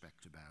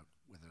circumspect about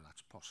whether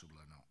that's possible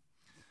or not.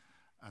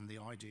 And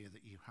the idea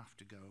that you have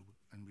to go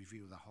and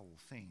review the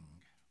whole thing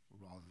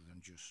rather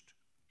than just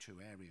two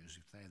areas,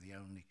 if they're the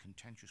only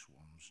contentious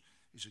ones,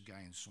 is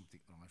again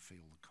something that I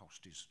feel the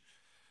cost is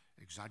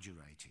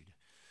exaggerated.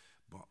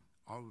 But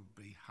I would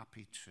be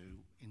happy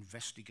to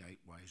investigate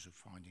ways of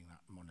finding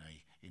that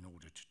money in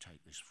order to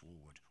take this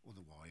forward.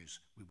 Otherwise,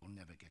 we will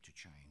never get a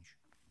change.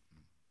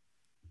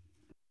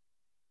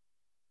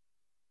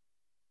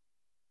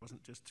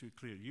 Wasn't just too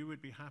clear. You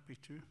would be happy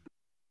to?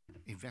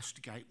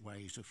 Investigate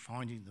ways of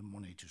finding the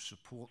money to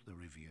support the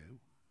review.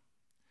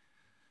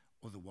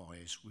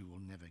 Otherwise, we will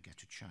never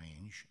get a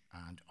change.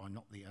 And I'm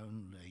not the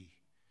only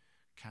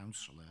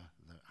councillor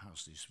that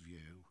has this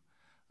view.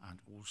 And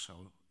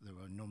also, there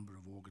are a number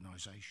of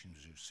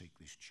organisations who seek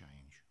this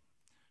change.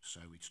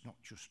 So it's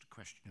not just a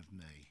question of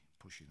me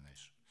pushing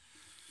this.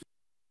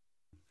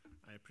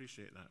 I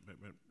appreciate that, but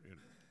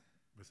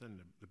within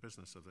the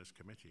business of this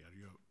committee, are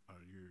you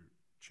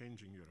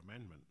changing your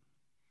amendment?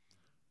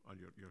 Or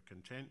you're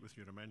content with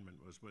your amendment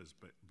as was,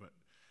 but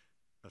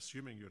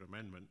assuming your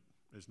amendment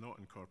is not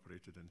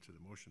incorporated into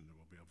the motion, there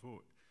will be a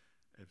vote.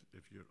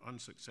 If you're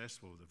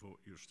unsuccessful with the vote,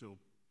 you're still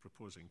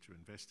proposing to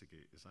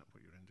investigate. Is that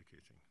what you're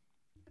indicating?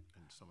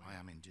 I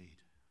am indeed.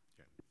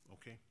 Yeah.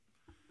 Okay.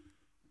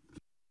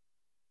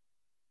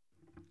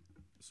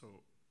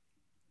 So,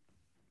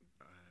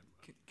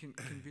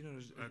 convener,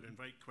 I'd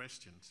invite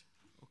questions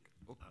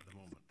at the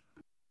moment.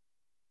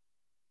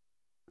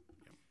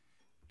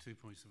 2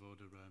 points of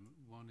order.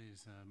 One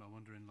is, I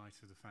wonder, in light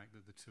of the fact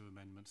that the two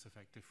amendments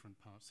affect different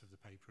parts of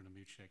the paper and are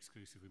mutually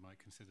exclusive, we might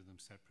consider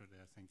them separately.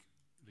 I think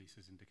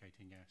Lisa's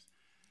indicating yes.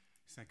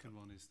 Second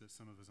one is that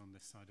some of us on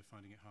this side are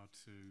finding it hard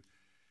to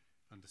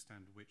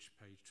understand which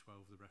page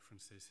 12 the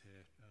reference is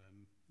here.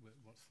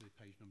 What's the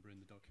page number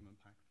in the document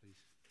pack, please?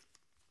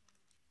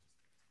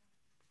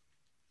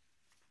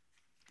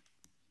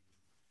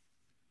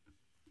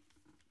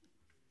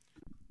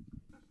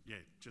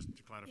 Yeah, just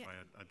to clarify,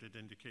 yeah. I did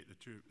indicate the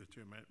two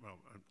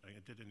well, I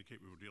did indicate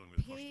we were dealing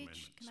with the First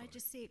Amendment. Can I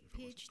just say,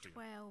 page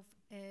 12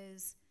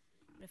 is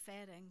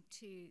referring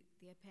to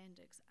the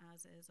appendix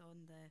as is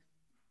on the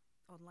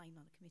online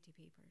on the committee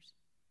papers.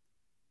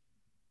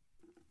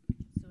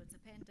 So it's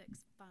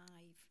appendix 5,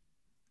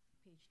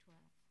 page 12.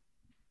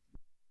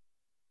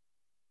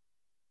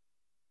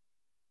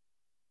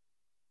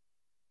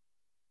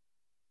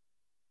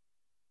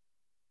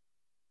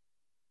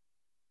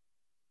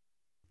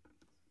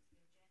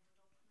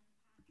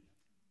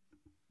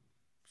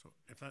 So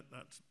if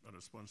that's a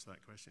response to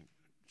that question,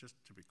 just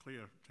to be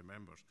clear to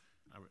members,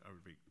 I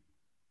would be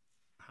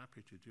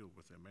happy to deal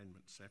with the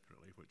amendment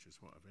separately, which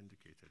is what I've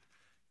indicated.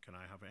 Can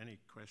I have any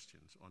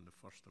questions on the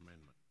First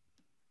Amendment?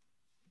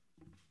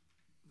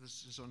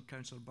 This is on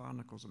Councillor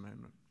Barnacle's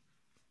amendment.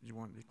 Do you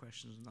want the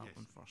questions on that yes.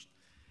 one first?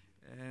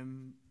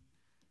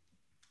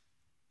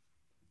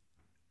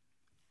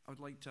 I would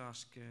like to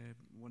ask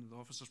one of the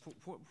officers,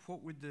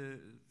 what would the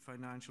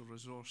financial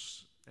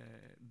resource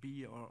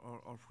be,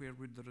 or where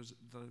would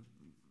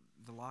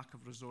the lack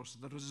of resource,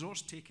 the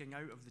resource taking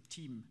out of the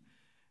team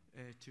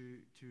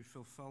to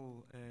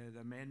fulfil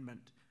the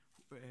amendment,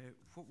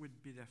 what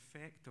would be the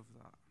effect of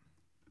that?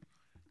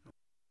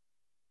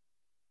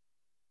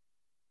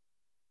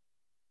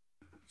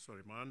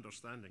 Sorry, my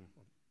understanding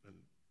in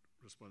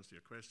response to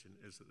your question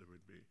is that there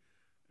would be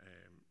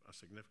a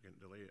significant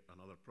delay on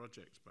other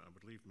projects, but I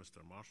would leave Mr.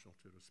 Marshall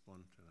to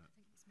respond to that.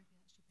 I think maybe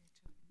actually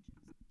better.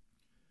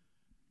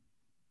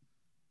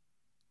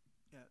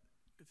 Yeah,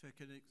 if I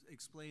can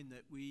explain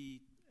that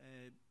we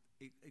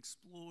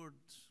explored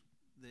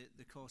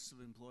the costs of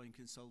employing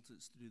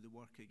consultants to do the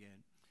work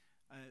again.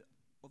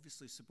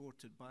 Obviously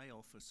supported by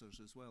officers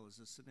as well.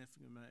 There's a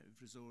significant amount of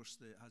resource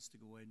that has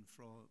to go in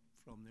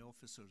from the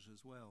officers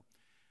as well.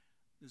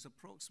 There's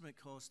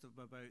approximate cost of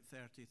about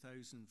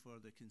 30,000 for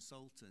the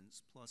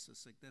consultants, plus a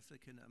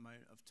significant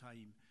amount of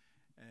time,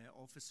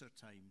 officer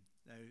time.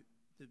 Now,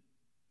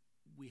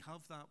 we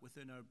have that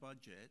within our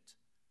budget,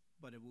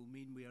 but it will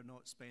mean we are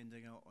not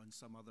spending it on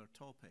some other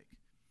topic.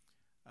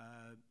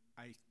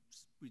 I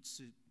would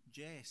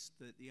suggest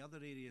that the other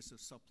areas of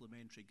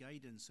supplementary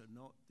guidance are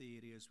not the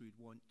areas we'd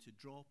want to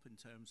drop in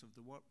terms of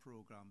the work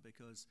programme,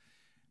 because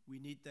we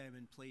need them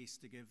in place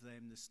to give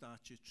them the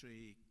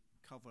statutory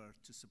cover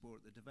to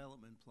support the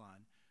development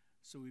plan.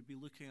 So we'd be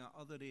looking at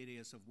other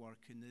areas of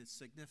work, and the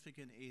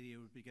significant area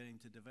we're beginning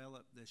to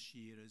develop this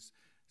year is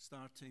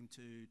starting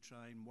to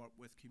try and work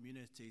with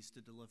communities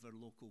to deliver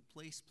local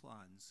place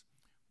plans,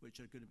 which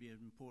are going to be an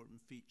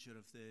important feature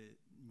of the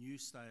new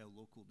style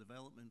local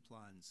development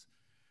plans.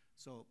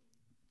 So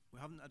we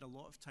haven't had a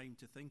lot of time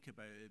to think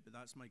about it, but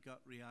that's my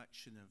gut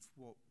reaction of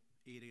what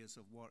areas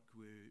of work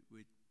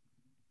would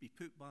be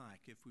put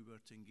back if we were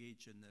to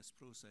engage in this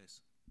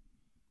process.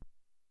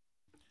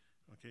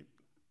 Okay.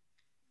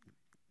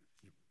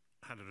 You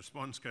had a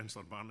response,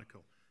 Councillor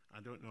Barnacle. I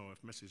don't know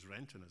if Mrs.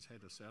 Renton, as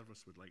Head of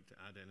Service, would like to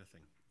add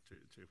anything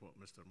to what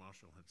Mr.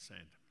 Marshall had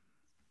said.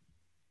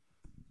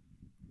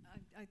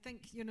 I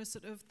think, you know,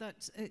 sort of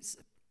that it's,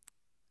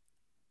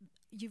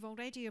 you've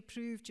already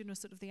approved, you know,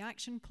 sort of the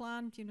action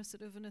plan, you know,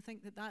 sort of, and I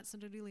think that that's a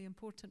really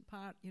important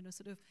part, you know,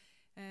 sort of,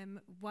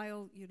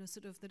 while, you know,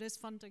 sort of there is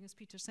funding, as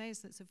Peter says,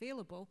 that's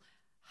available.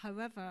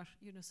 However,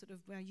 you know, sort of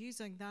we're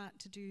using that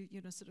to do,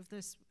 you know, sort of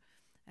this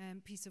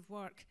piece of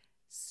work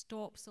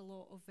stops a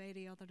lot of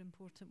very other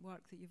important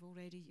work that you've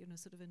already, you know,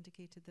 sort of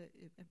indicated that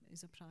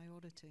is a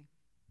priority.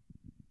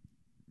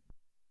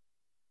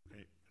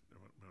 Okay,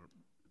 we're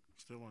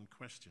still on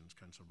questions,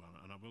 Councillor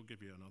Barnett, and I will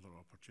give you another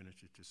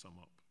opportunity to sum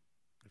up,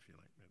 if you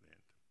like, at the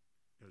end.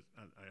 Because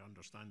I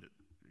understand it,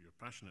 you're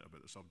passionate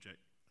about the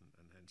subject,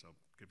 and hence I'll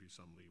give you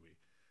some leeway.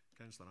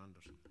 Councillor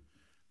Anderson.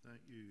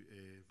 Thank you,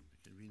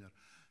 Convener.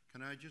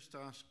 Can I just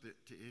ask that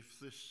if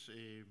this,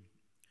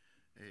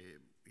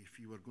 if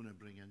you were going to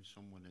bring in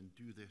someone and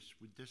do this,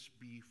 would this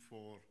be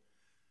for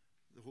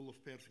the whole of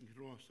Perth and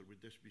Kinross, or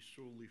would this be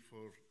solely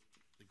for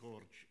the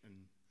Gorge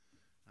and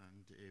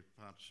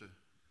parts of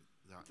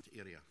that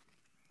area?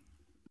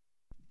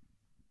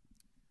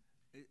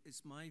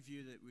 It's my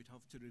view that we'd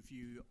have to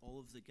review all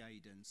of the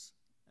guidance,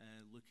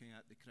 looking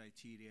at the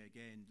criteria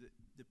again.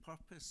 The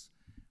purpose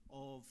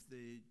of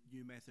the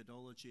new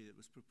methodology that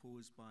was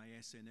proposed by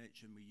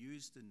SNH and we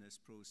used in this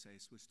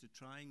process was to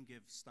try and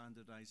give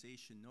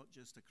standardisation not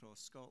just across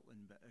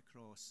Scotland but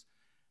across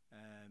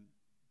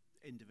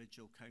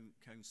individual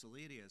council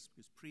areas,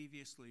 because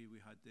previously we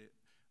had the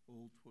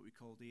old, what we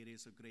called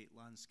areas of great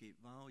landscape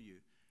value,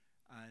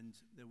 and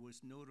there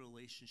was no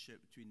relationship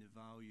between the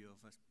value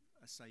of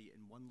a site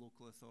in one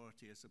local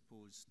authority as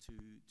opposed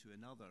to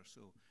another.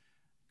 So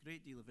a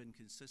great deal of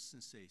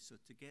inconsistency.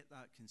 So to get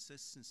that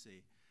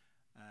consistency,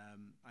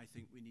 I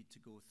think we need to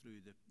go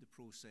through the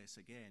process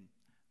again.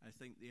 I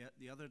think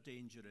the other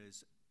danger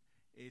is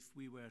if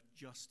we were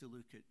just to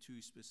look at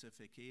two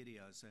specific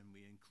areas and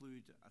we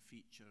include a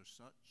feature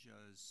such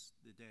as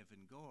the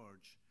Devon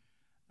Gorge,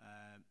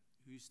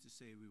 who's to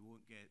say we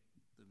won't get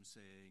them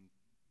saying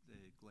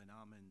the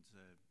Glenalmond,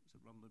 is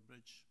it Rumblin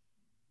Bridge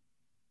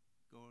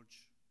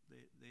Gorge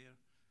there?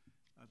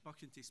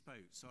 Buckenty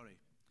Spout, sorry.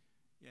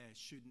 Yeah,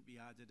 shouldn't be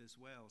added as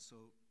well.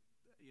 So,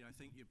 you know, I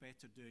think you're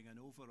better doing an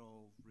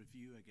overall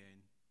review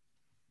again.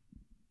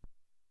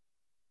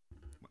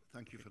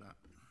 Thank you for that.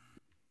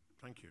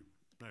 Thank you.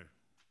 Now,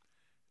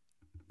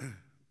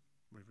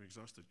 we've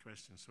exhausted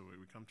questions, so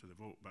we come to the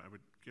vote, but I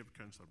would give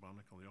Councillor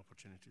Barnacle the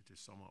opportunity to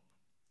sum up,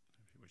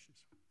 if he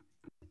wishes.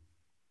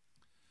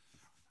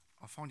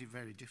 I find it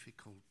very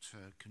difficult,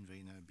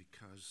 Convener,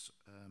 because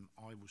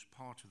I was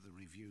part of the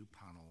review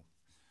panel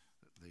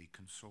that the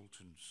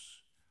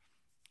consultants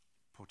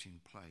put in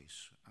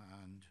place,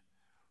 and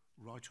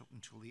right up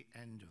until the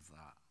end of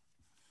that,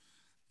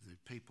 the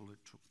people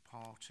that took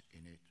part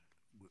in it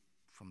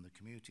from the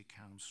community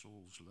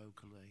councils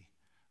locally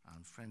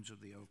and Friends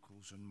of the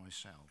Ochils and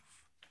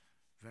myself,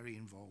 very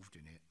involved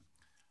in it,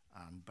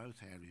 and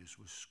both areas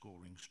were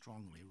scoring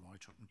strongly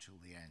right up until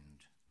the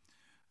end.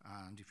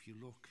 And if you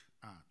look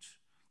at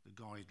the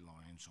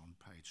guidelines on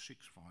page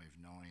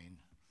 659,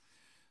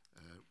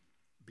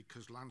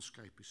 because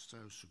landscape is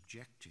so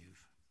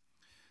subjective,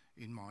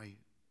 in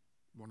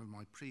one of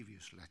my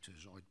previous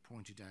letters I'd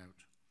pointed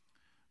out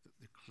that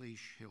the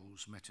Cleash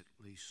Hills met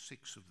at least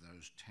 6 of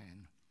those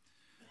 10,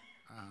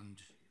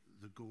 and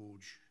the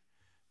Gorge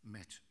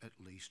met at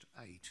least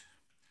 8.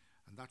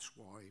 And that's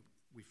why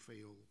we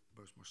feel,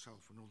 both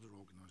myself and other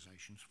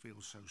organisations,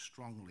 feel so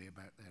strongly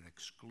about their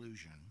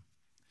exclusion.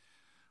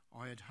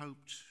 I had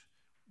hoped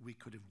we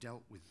could have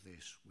dealt with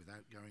this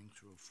without going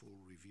through a full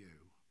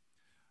review,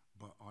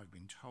 but I've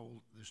been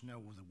told there's no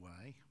other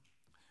way.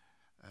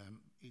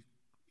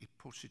 It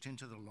puts it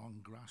into the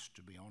long grass,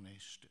 to be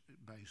honest,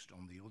 based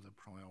on the other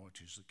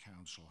priorities the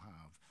council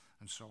have,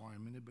 and so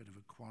I'm in a bit of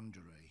a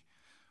quandary.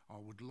 I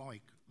would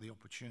like the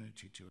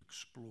opportunity to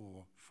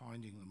explore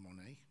finding the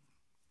money,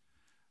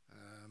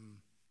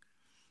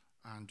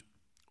 and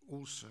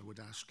also would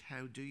ask,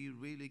 how do you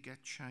really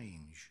get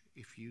change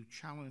if you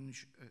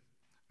challenge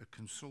a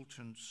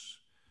consultant's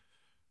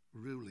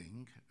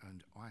ruling,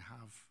 and I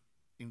have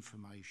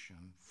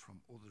information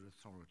from other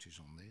authorities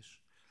on this,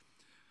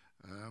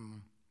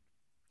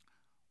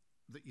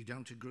 that you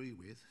don't agree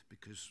with,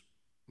 because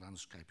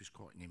landscape is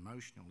quite an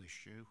emotional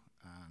issue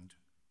and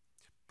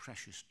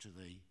precious to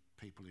the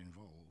people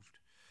involved.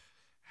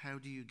 How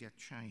do you get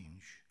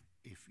change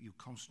if you're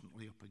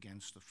constantly up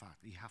against the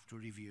fact that you have to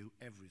review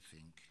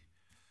everything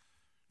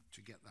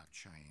to get that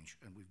change?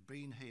 And we've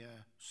been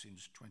here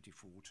since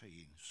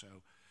 2014, so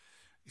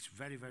it's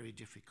very, very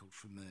difficult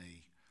for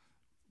me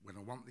when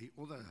I want the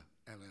other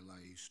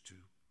LLAs to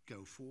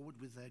go forward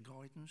with their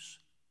guidance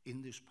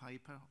in this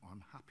paper.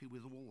 I'm happy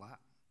with all that.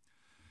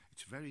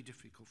 It's very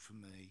difficult for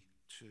me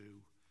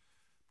to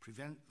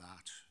prevent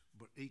that,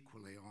 but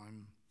equally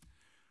I'm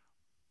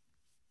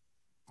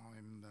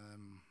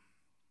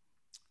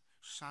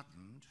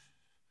saddened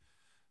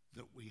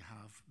that we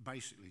have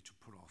basically to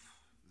put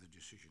off the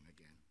decision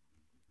again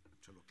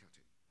to look at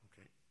it.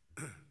 Okay,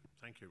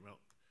 thank you. Well,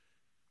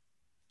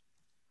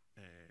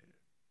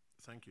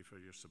 thank you for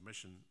your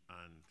submission,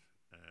 and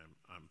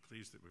I'm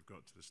pleased that we've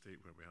got to the state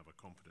where we have a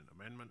competent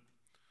amendment,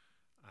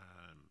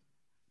 and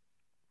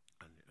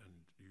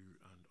you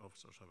and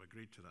officers have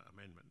agreed to that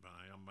amendment, but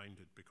I am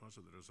minded, because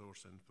of the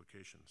resource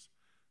implications,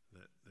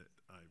 that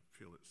I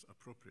feel it's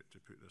appropriate to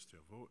put this to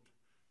a vote.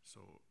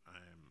 So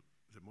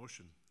the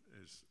motion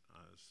is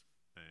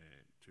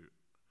to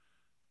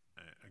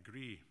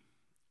agree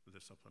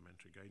the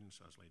supplementary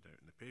guidance as laid out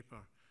in the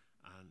paper,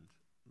 and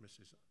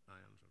Mrs.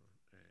 Irons,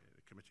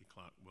 the committee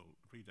clerk, will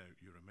read out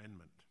your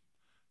amendment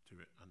to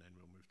it, and then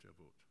we'll move to a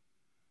vote.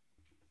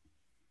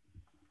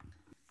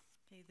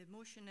 Okay, the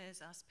motion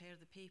is, as per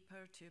the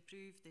paper, to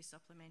approve the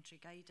supplementary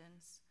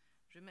guidance,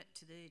 remit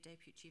to the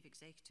Deputy Chief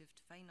Executive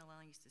to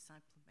finalise the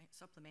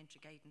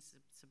supplementary guidance,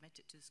 submit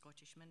it to the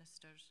Scottish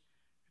Ministers,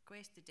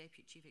 request the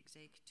Deputy Chief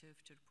Executive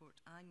to report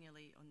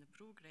annually on the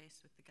progress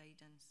with the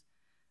guidance,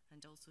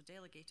 and also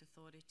delegate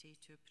authority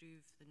to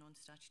approve the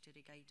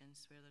non-statutory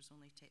guidance where there's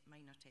only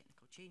minor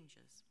technical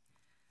changes.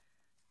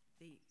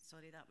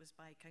 That was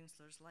by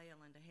Councillors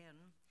Lyle and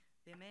Ahern.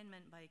 The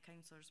amendment by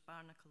Councillors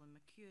Barnacle and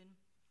McEwen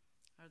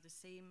are the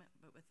same,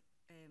 but with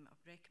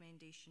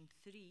recommendation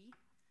 3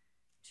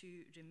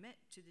 to remit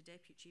to the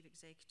Deputy Chief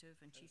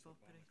Executive and Chief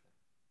Operator.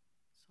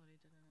 Sorry,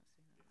 did I not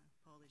say that?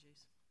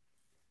 Apologies.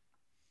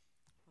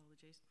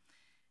 Apologies.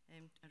 A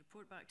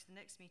report back to the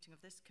next meeting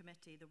of this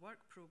committee, the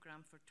work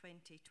programme for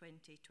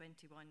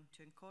 2020-21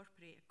 to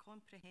incorporate a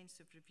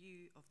comprehensive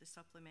review of the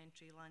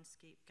supplementary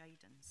landscape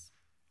guidance.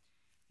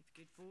 If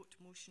you could vote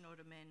motion or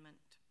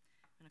amendment,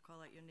 and I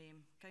call out your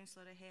name.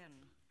 Councillor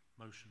Ahern.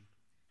 Motion.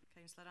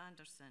 Councillor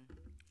Anderson.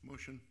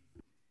 Motion.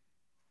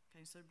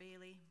 Councillor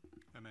Bailey.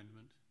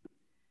 Amendment.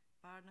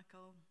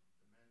 Barnacle.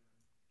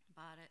 Amendment.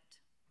 Barrett.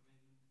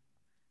 Amendment.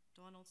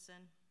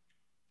 Donaldson.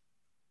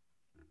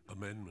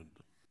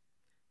 Amendment.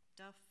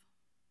 Duff.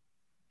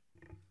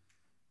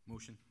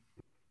 Motion.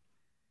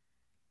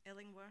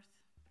 Illingworth.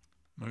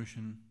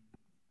 Motion.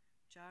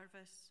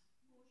 Jarvis.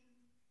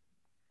 Motion.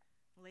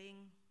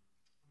 Lang.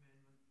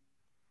 Amendment.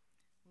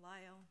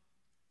 Lyle.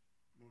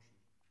 Motion.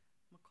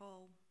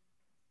 McCall.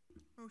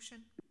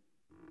 Motion.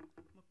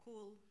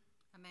 McCall.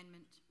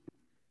 Amendment.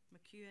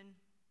 McEwen. Amendment.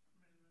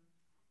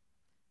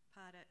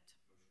 Parrott.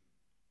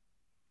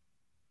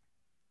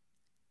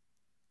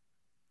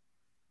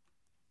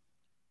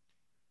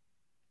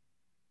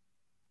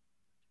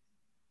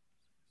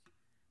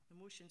 The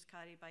motion's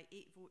carried by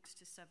 8 votes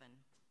to 7.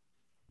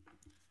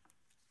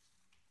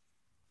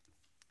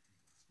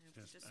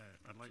 Yes,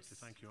 I'd like to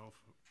thank you all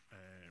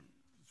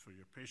for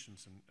your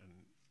patience in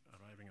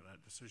arriving at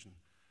that decision.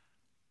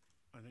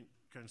 I think,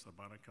 Councillor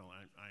Barnacle,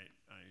 I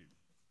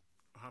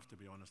have to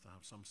be honest, I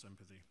have some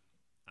sympathy,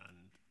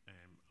 and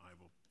I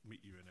will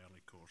meet you in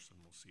early course and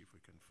we'll see if we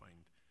can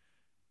find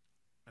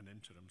an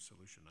interim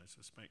solution. I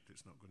suspect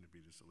it's not going to be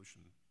the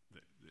solution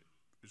that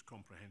is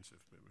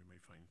comprehensive, but we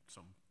may find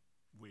some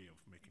way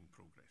of making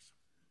progress.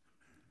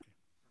 Okay.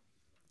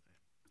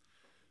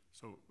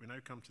 So we now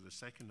come to the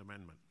second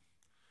amendment,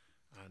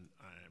 and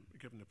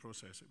given the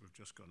process that we've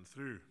just gone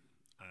through,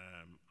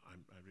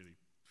 I really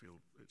feel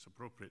it's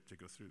appropriate to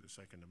go through the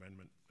second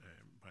amendment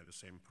by the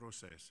same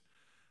process.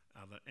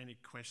 Are there any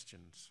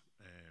questions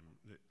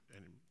that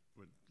anyone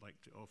would like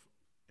to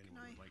Can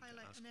I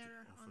highlight an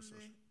error on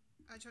the?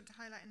 I just want to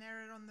highlight an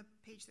error on the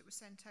page that was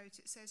sent out.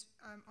 It says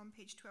on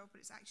page 12, but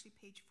it's actually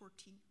page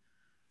 14.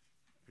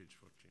 Page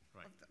 14,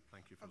 right.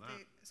 Thank you for of that.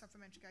 The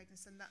supplementary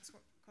guidance, and that's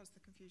what caused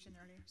the confusion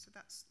earlier. So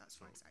that's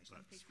why it's actually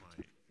on page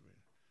 14.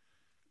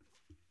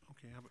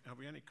 Okay, have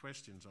we any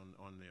questions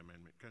on the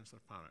amendment?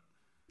 Councillor Parrott.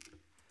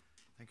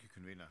 Thank you,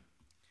 Convener.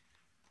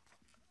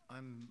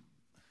 I'm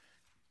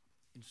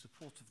in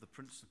support of the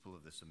principle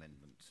of this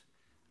amendment,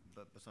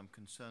 but I'm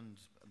concerned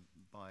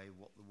by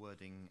what the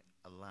wording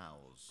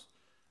allows.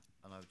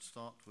 And I would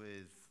start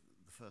with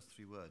the first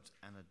 3 words,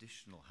 an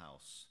additional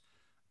house.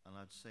 And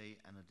I'd say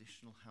an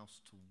additional house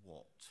to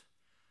what?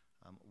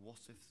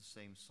 What if the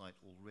same site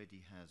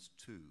already has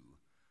 2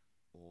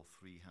 or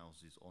 3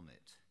 houses on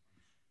it?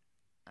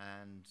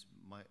 And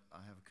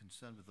I have a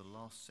concern with the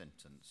last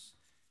sentence,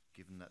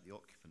 given that the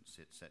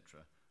occupancy,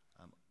 etc.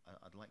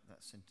 I'd like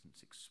that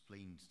sentence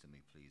explained to me,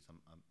 please.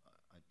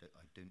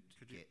 I don't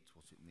get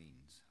what it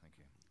means. Thank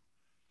you.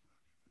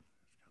 It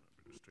cannot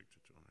be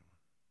restricted to only one.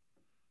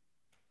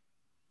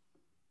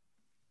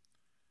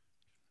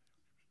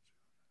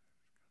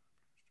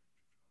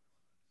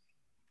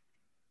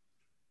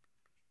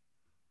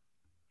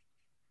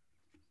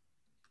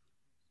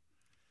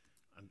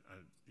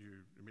 And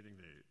you admitting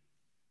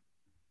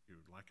your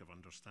lack of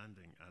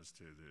understanding as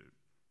to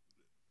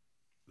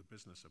the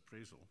business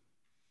appraisal,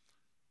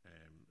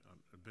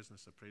 a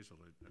business appraisal,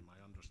 in my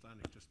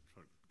understanding, just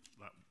for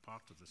that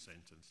part of the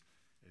sentence,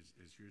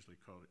 is usually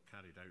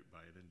carried out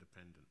by an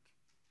independent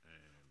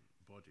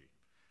body,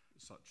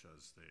 such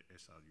as the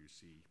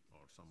SRUC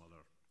or some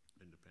other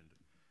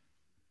independent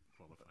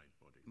qualified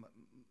body.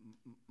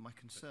 My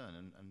concern,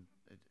 and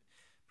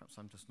perhaps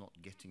I'm just not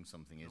getting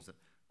something, is that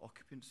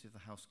occupancy of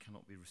the house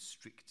cannot be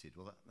restricted.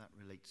 Well, that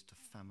relates to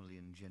family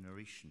and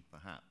generation,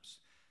 perhaps.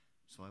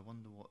 So I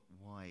wonder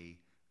why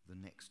the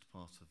next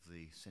part of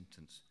the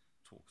sentence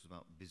talks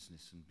about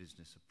business and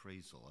business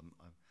appraisal.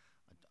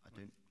 I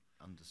don't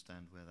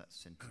understand where that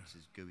sentence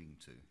is going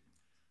to.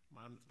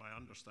 My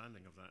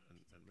understanding of that,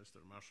 and Mr.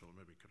 Marshall will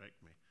maybe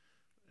correct me,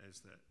 is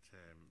that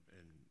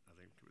in, I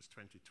think it was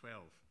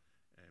 2012,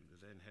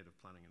 the then head of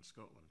planning in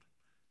Scotland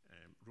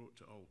wrote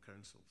to all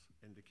councils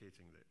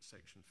indicating that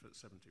Section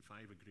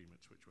 75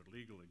 agreements, which were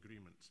legal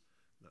agreements,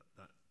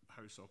 that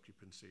house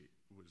occupancy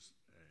was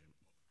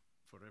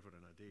forever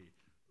and a day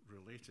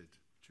related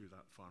to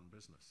that farm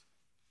business.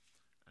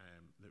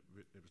 That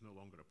it was no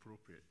longer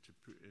appropriate to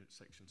put in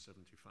Section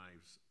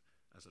 75s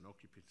as an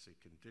occupancy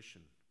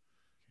condition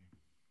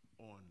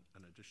on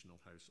an additional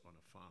house on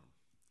a farm.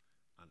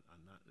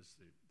 And that is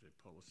the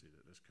policy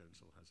that this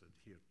council has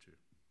adhered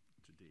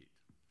to date.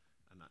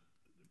 And that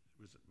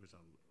was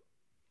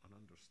an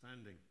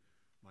understanding,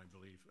 my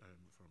belief,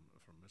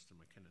 from Mr.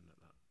 McKinnon at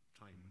that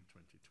time in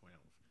 2012.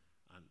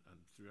 And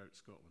throughout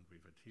Scotland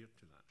we've adhered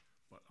to that.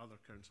 But other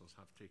councils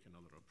have taken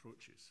other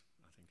approaches,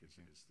 I think is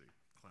the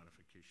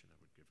clarification I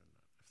would give in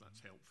that. If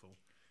that's helpful,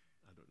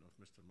 I don't know if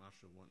Mr.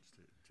 Marshall wants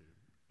to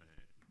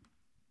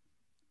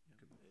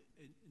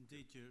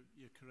Indeed,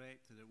 you're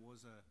correct that it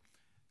was a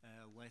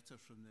letter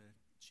from the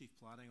Chief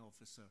Planning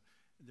Officer.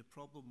 The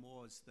problem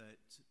was that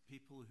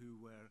people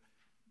who were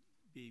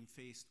being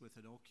faced with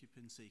an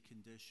occupancy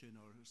condition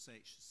or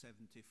Section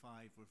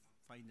 75 were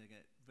finding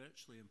it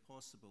virtually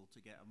impossible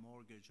to get a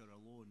mortgage or a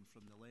loan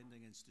from the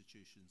lending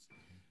institutions.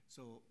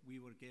 So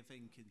we were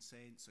giving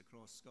consents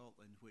across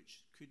Scotland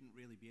which couldn't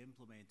really be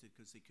implemented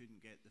because they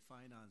couldn't get the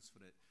finance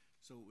for it.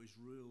 So it was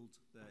ruled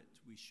that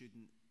we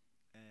shouldn't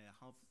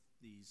have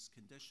these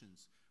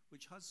conditions,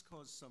 which has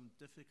caused some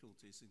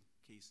difficulties in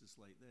cases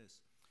like this.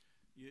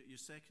 Your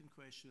second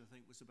question, I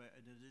think, was about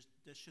an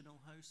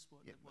additional house,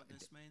 what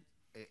this meant?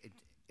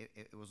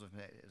 It was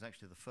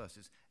actually the first.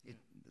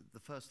 The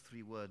first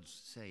three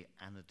words say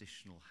an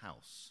additional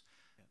house.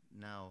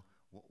 Now,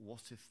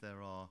 what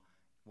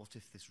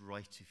if this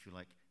right, if you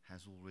like,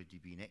 has already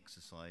been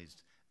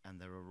exercised and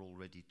there are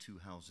already two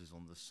houses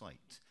on the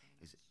site?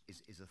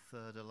 Is a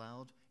third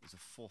allowed? Is a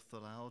fourth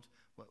allowed?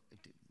 Well,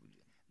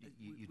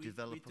 you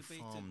develop a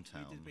farm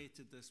town. We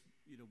debated this,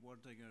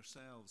 wording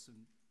ourselves,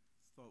 and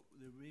thought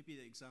there may be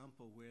the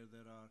example where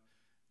there are,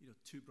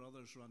 two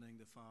brothers running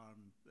the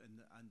farm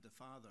and the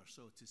father.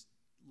 So to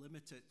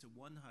limit it to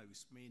one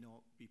house may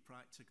not be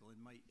practical and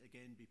might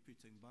again be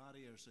putting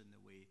barriers in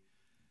the way.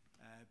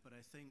 But I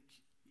think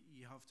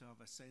you have to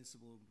have a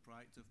sensible and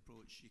proactive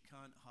approach. You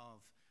can't have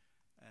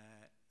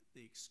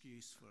the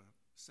excuse for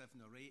 7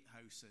 or 8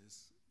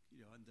 houses,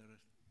 under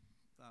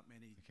that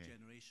many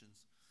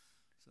generations.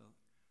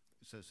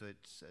 So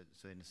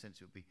in a sense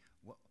it would be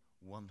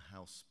one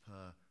house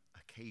per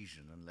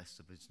occasion, unless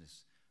the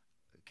business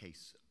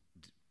case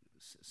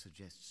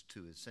suggests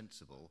 2 is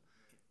sensible.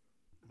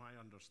 My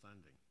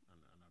understanding,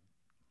 and I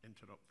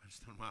interrupt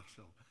Mr.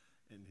 Marshall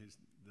in his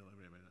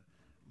delivery,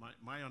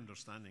 my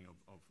understanding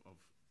of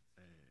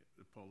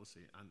the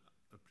policy and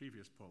the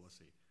previous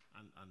policy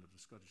and of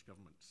the Scottish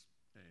Government's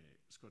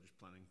Scottish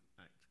Planning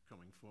Act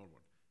coming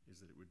forward is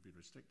that it would be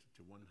restricted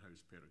to 1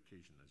 house per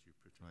occasion, as you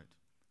put it. Right.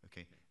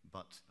 Okay,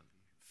 but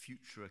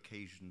future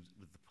occasions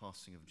with the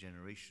passing of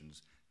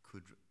generations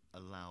could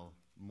allow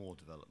more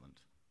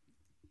development?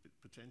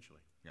 Potentially.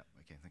 Yeah,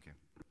 okay, thank you.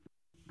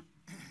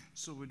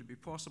 So would it be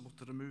possible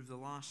to remove the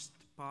last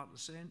part of the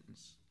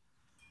sentence?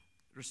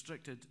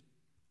 Restricted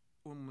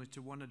only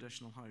to 1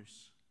 additional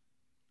house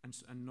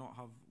and not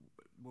have,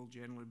 will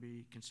generally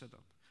be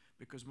considered?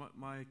 Because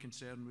my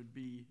concern would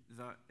be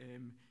that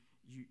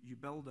you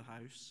build a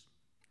house,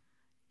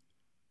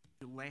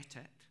 you let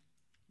it,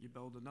 you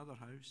build another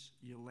house,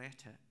 you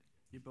let it.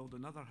 You build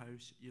another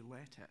house, you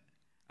let it.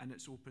 And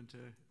it's open to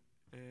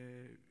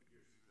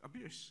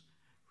abuse.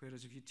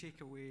 Whereas if you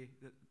take away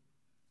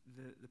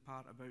the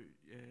part about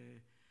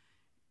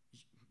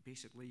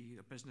basically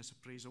a business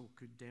appraisal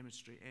could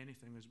demonstrate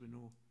anything, as we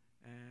know.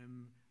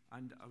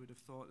 And I would have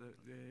thought that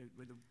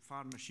with the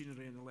farm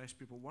machinery and the less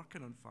people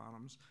working on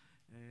farms,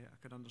 I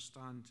could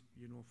understand,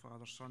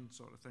 father-son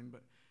sort of thing,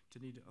 but to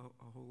need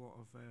a whole lot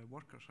of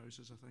workers'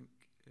 houses, I think,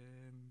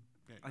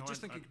 I just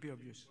think it could be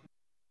abuse.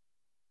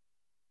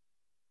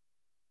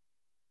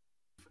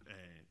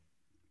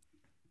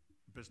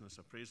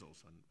 Business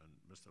appraisals, and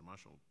Mr.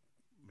 Marshall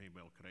may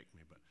well correct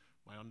me, but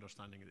my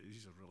understanding is that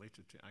these are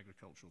related to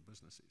agricultural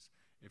businesses.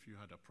 If you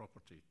had a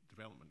property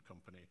development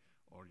company,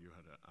 or you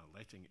had a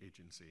letting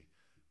agency,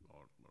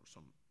 or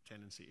some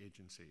tenancy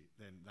agency,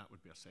 then that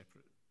would be a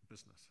separate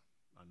business.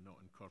 and not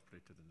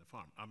incorporated in the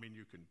farm. I mean,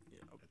 you can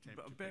attempt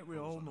But I to bet pick we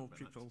holes all on know it, but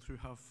that's- people who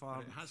have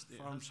But it has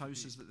farms to be-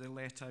 houses that they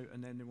let out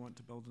and then they want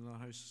to build another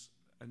house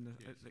in the,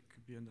 Yes. that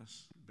could be in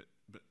this.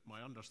 But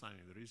my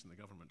understanding, the reason the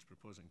government's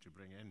proposing to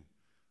bring in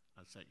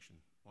a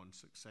section on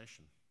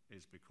succession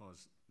is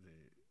because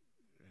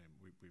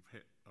we've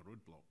hit a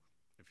roadblock,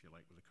 if you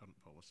like, with the current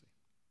policy.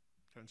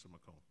 Councillor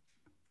McCall.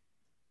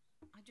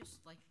 I'd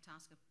just like to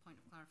ask a point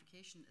of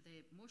clarification.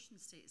 The motion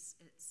states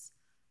it's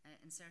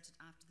inserted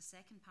after the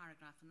second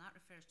paragraph, and that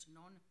refers to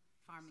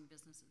non-farming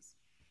businesses.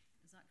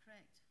 Is that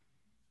correct?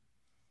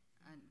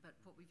 But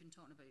what we've been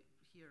talking about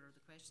here, or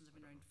the questions have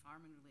been around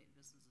farming-related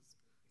businesses.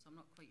 So I'm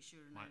not quite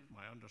sure now.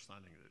 My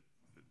understanding that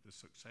the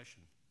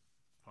succession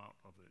part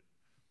of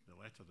the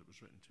letter that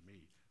was written to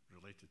me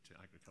related to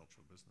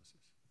agricultural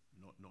businesses,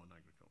 not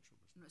non-agricultural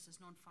businesses. No, it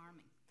says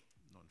non-farming.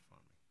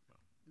 Non-farming.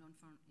 Well,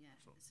 Non-farm, yeah.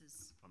 So, this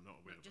is. I'm not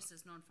aware It of just that.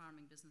 says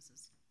non-farming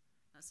businesses.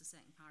 That's the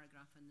second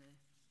paragraph in the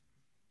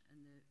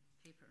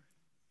paper,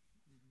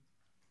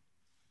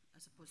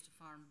 as opposed to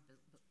farm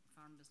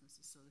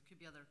businesses. So there could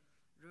be other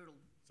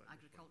rural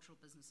agricultural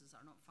businesses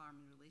that are not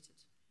farming related.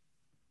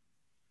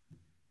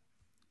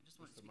 I just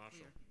want it to be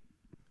clear.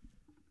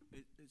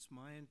 It's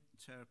my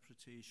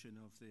interpretation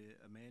of the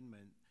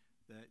amendment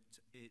that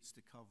it's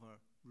to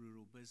cover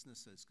rural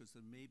businesses, because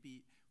there may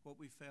be, what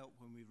we felt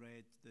when we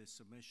read the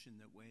submission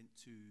that went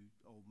to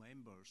all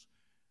members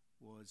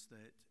was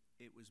that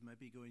it was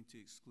maybe going to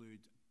exclude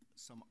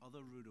some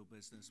other rural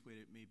business where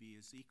it maybe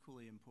is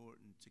equally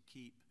important to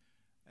keep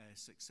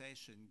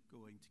succession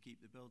going, to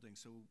keep the building.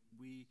 So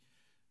we,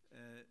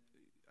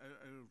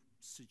 our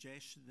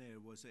suggestion there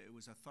was that it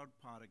was a third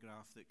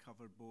paragraph that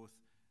covered both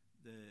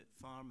the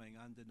farming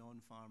and the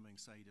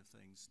non-farming side of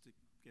things to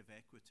give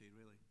equity,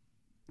 really.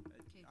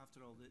 Okay.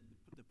 After all,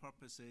 the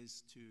purpose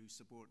is to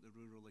support the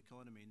rural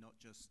economy, not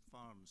just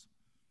farms.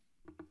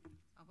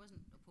 I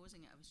wasn't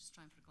opposing it, I was just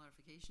trying for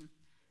clarification.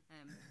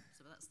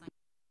 So that's thank.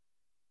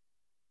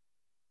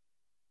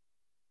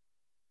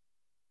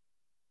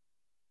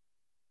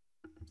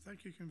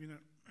 Thank you,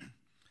 Convener.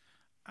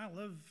 I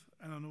live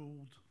in an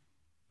old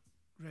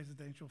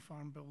residential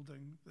farm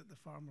building that the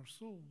farmer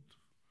sold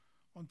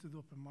onto the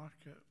open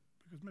market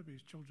because maybe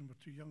his children were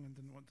too young and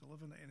didn't want to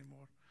live in it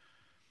anymore.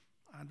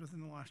 And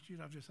within the last year,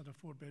 I've just had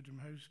a 4-bedroom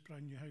house,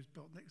 brand new house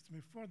built next to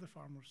me for the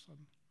farmer's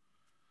son.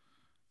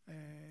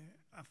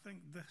 I think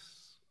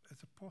this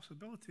is a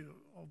possibility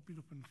of being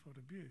open for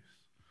abuse,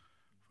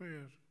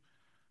 where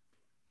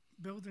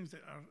buildings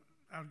that are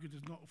argued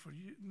as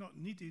not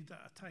needed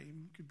at a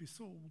time could be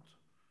sold,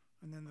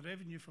 and then the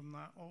revenue from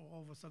that,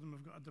 all of a sudden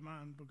we've got a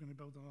demand, we're going to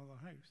build another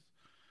house.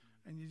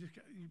 And you just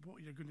get,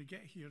 what you're going to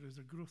get here is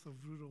a growth of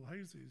rural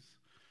houses.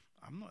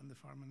 I'm not in the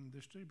farming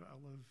industry, but I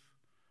live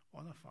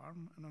on a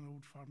farm in an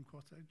old farm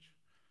cottage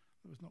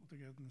that was knocked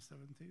together in the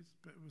 70s,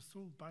 but it was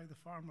sold by the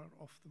farmer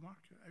off the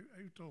market,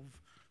 out of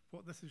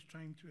what this is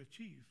trying to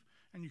achieve.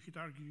 And you could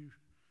argue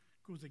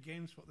goes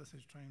against what this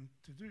is trying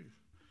to do.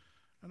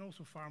 And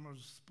also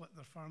farmers split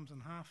their farms in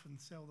half and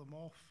sell them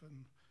off,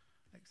 and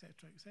et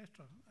cetera, et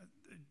cetera.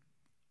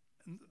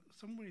 In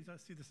some ways, I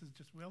see this as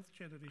just wealth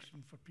generation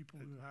for people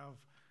who have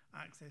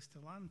access to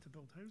land to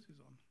build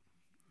houses on.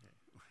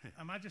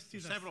 I might just see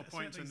several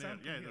points in there.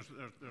 Yeah, here.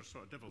 there's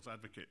sort of devil's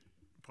advocate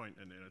point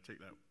in there. I take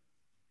that,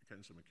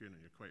 Councillor McEwen,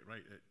 and you're quite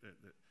right.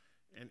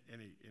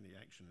 Any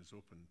action is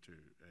open to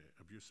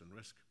abuse and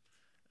risk.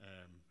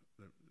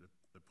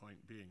 The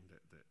point being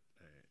that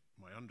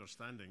my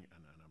understanding,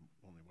 and I'm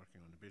only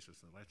working on the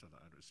basis of the letter that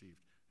I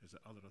received, is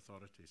that other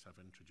authorities have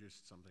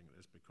introduced something like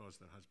this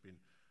because there has been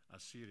a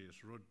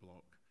serious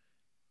roadblock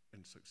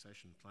in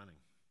succession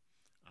planning,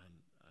 and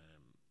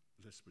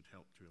this would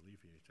help to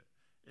alleviate it.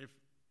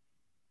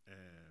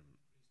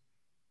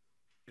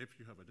 If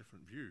you have a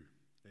different view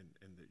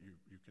in that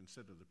you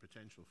consider the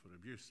potential for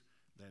abuse,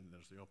 then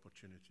there's the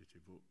opportunity to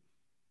vote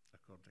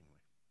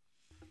accordingly.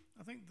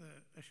 I think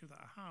the issue that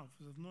I have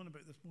is I've known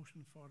about this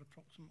motion for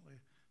approximately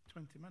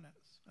 20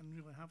 minutes and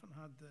really haven't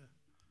had the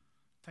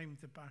time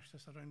to bash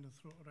this around and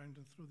throw it around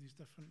and throw these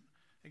different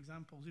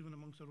examples, even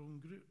amongst our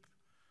own group,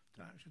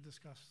 to actually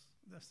discuss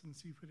this and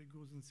see where it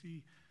goes and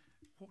see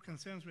what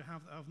concerns we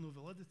have that have no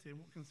validity and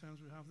what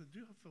concerns we have that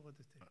do have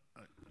validity.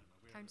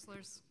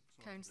 Councillors,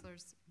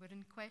 we're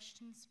in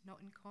questions, not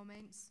in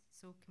comments,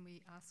 so can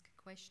we ask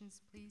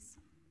questions, please?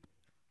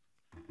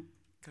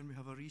 Can we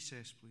have a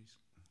recess, please?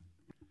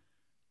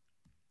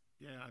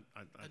 Yeah,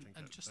 I think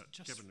and that, just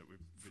given that we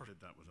did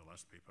that with the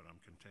last paper,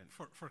 I'm content.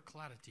 For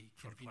clarity,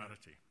 For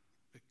clarity.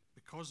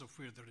 Because of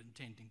where they're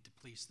intending to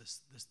place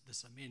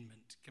this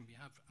amendment, can we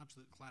have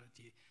absolute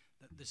clarity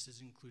that this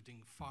is including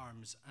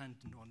farms and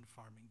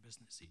non-farming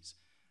businesses?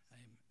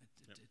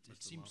 It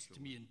seems to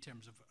me in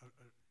terms of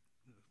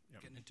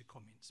getting into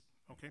comments.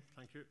 Okay,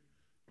 thank you.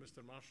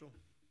 Mr. Marshall,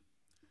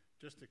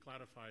 just to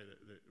clarify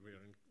that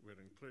we're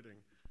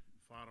including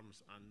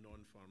farms and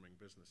non-farming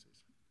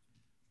businesses.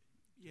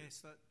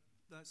 Yes,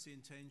 that's the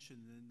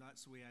intention, and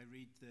that's the way I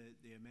read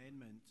the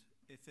amendment.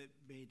 If it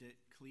made it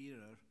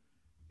clearer,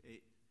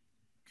 it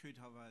could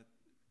have a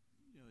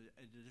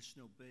an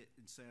additional bit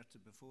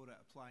inserted before it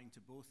applying to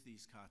both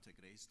these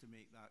categories to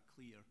make that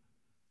clear.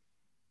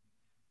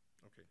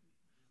 Okay.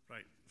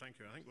 Right, thank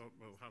you. I think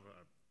we'll have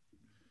a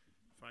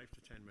 5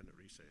 to 10 minute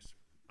recess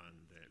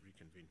and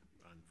reconvene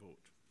and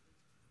vote.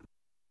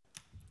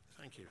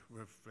 Thank you.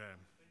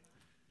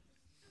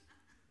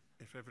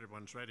 If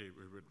everyone's ready,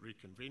 we would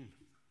reconvene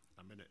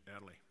a minute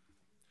early.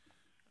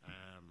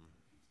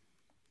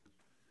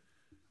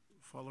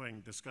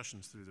 Following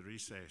discussions through the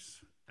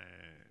recess,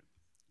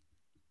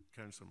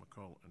 Councillor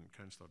McCall and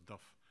Councillor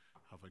Duff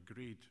have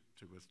agreed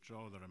to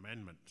withdraw their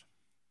amendment.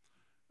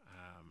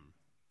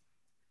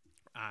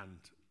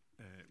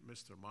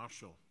 Mr.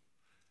 Marshall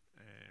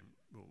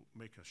will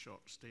make a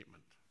short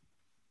statement.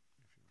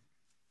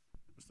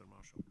 Mr.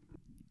 Marshall.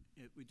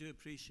 Yeah, we do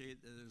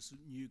appreciate that there's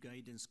new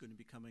guidance going to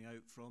be coming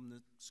out from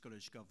the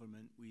Scottish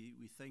Government.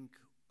 We think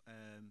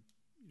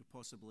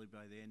possibly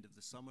by the end of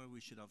the summer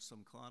we should have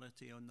some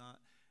clarity on that,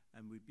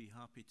 and we'd be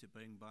happy to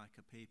bring back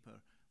a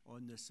paper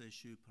on this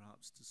issue,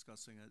 perhaps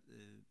discussing at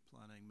the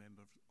Planning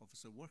Member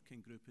Officer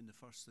Working Group in the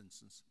first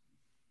instance.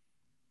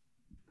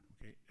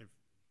 Okay, if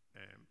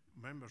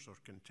members are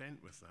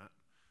content with that,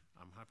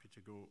 I'm happy to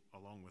go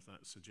along with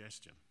that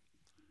suggestion.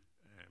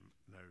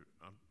 Now,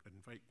 I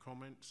invite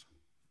comments.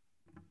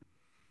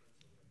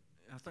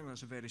 I think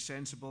that's a very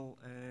sensible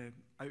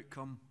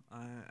outcome,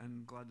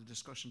 and glad the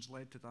discussions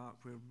led to that,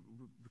 where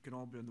we can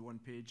all be on the one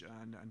page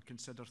and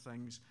consider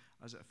things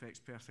as it affects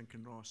Perth and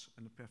Kinross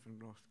in the Perth and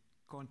Kinross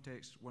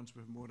context once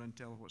we have more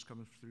intel of what's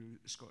coming through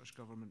the Scottish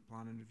Government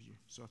Planning Review.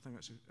 So I think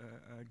that's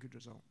a good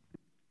result.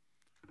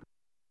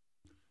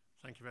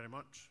 Thank you very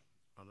much.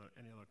 Are there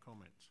any other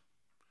comments?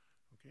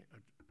 Okay,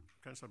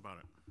 Councillor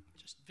Barrett.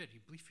 Just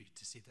very briefly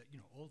to say that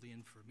all the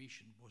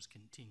information was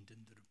contained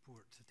in the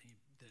report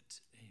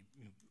that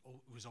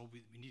was all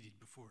we needed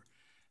before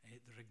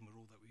the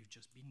rigmarole that we've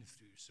just been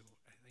through. So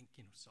I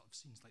think sort of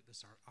scenes like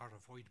this are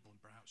avoidable,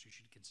 and perhaps we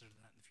should consider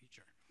that in the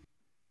future.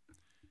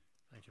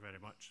 Thank you very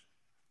much.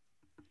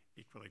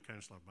 Equally,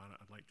 Councillor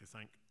Barrett, I'd like to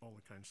thank all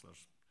the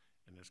councillors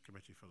in this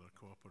committee for their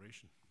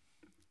cooperation.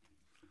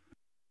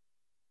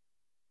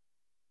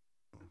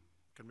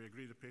 Can we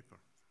agree the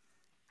paper?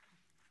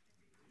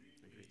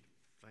 Agreed.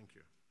 Thank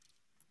you.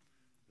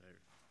 Now,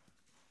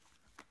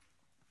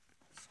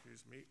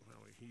 excuse me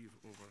while we heave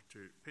over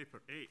to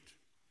paper 8,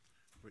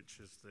 which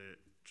is the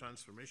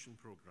transformation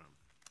programme.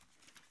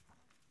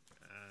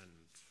 And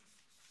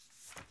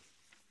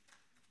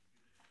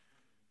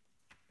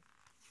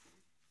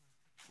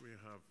we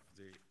have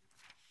the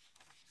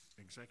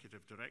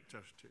Executive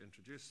Director to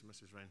introduce,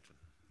 Mrs. Renton.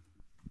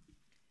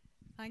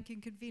 Thank you,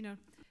 Convener.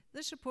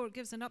 This report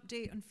gives an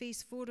update on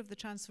Phase 4 of the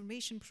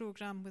Transformation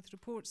Programme, with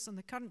reports on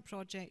the current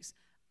projects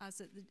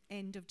as at the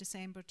end of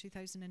December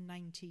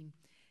 2019.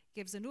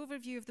 Gives an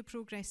overview of the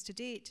progress to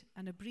date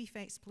and a brief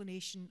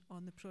explanation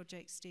on the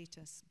project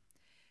status.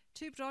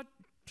 2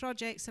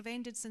 projects have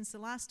ended since the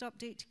last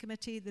update to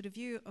committee: the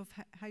review of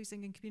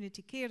housing and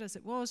community care as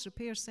it was,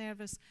 repair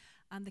service,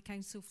 and the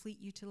council fleet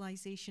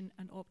utilisation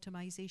and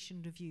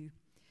optimisation review.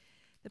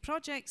 The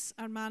projects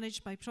are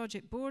managed by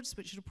project boards,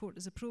 which report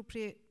as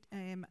appropriate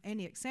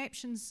any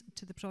exceptions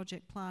to the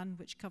project plan,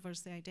 which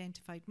covers the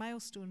identified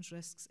milestones,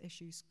 risks,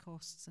 issues,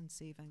 costs and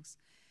savings.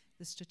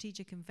 The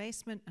Strategic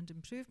Investment and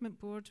Improvement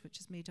Board, which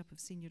is made up of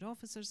senior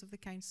officers of the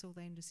council,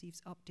 then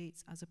receives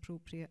updates as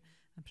appropriate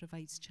and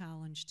provides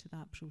challenge to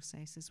that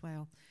process as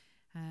well.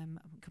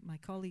 My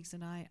colleagues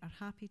and I are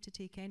happy to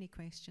take any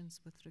questions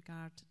with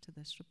regard to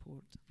this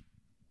report.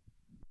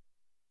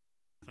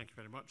 Thank you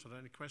very much. Are there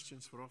any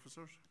questions for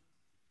officers?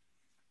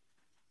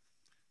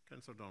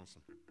 Councillor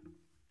Donaldson.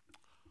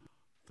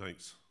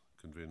 Thanks,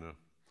 Convener.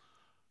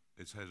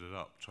 It's headed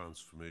up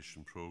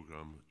Transformation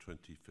Programme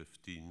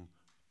 2015-2020.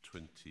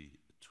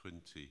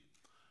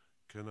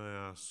 Can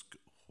I ask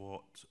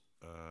what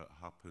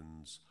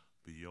happens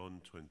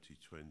beyond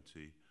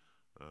 2020?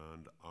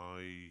 And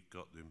I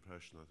got the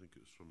impression, I think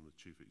it was from the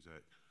Chief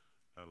Exec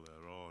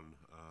earlier on,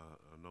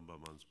 a number of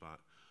months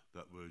back,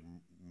 that we're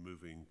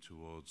moving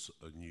towards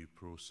a new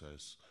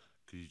process.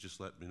 Could you just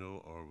let me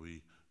know, or are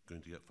we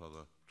going to get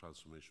further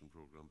Transformation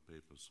Programme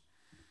papers?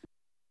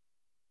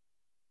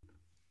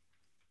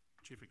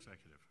 Chief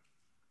Executive.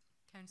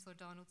 Councillor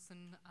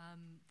Donaldson,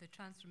 the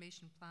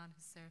transformation plan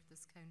has served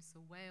this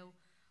council well,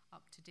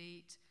 up to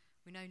date.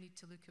 We now need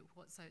to look at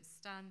what's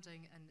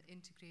outstanding and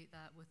integrate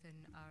that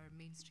within our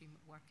mainstream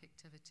work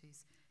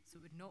activities. So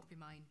it would not be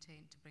my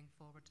intent to bring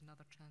forward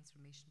another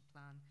transformation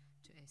plan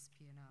to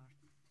SPNR.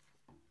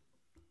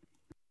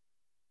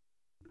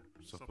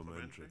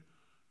 Supplementary.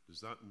 Does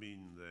that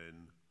mean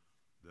then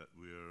that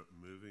we're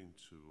moving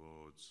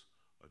towards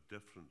a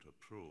different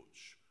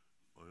approach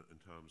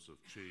in terms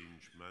of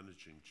change,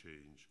 managing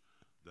change,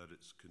 that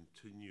it's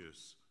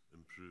continuous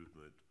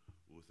improvement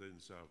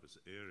within service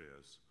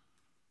areas,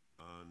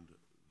 and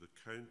the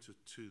counter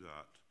to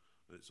that,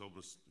 it's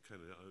almost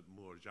kind of a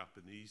more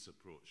Japanese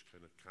approach,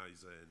 kind of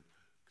Kaizen,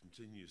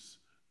 continuous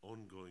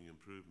ongoing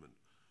improvement.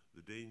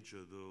 The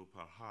danger, though,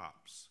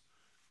 perhaps,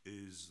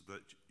 is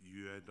that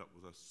you end up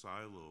with a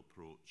silo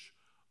approach,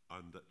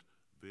 and that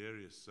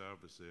various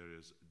service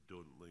areas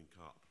don't link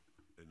up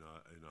in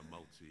a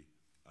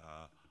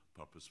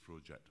multi-purpose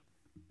project.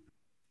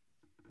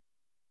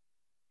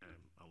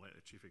 I'll let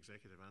the Chief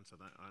Executive answer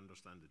that. I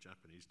understand the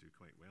Japanese do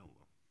quite well,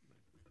 though.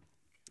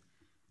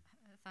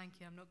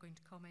 Thank you. I'm not going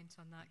to comment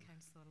on that,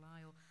 Councillor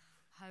Lyle.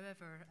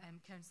 However,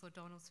 Councillor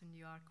Donaldson,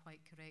 you are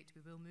quite correct.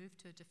 We will move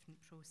to a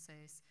different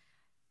process.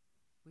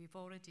 We've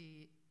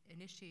already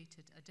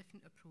initiated a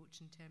different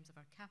approach in terms of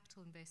our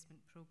capital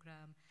investment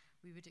programme.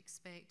 We would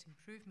expect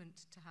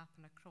improvement to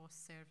happen across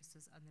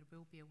services, and there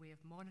will be a way of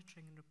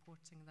monitoring and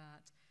reporting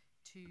that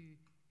to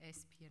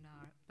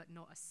SPNR, but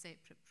not a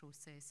separate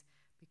process,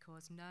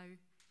 because now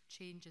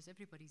change is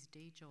everybody's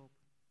day job.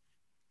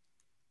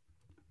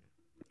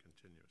 Yeah,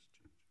 continuous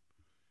change.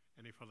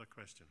 Any further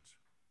questions?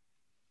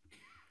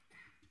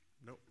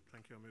 No,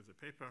 thank you. I'll move the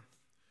paper.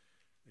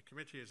 The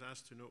committee is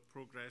asked to note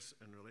progress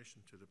in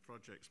relation to the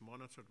projects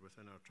monitored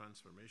within our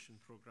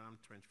transformation programme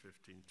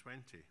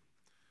 2015-20.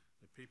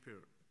 The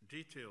paper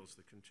details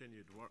the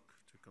continued work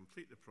to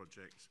complete the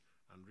projects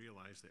and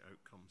realise the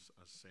outcomes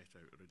as set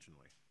out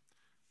originally.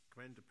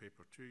 Commend the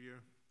paper to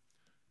you.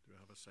 Do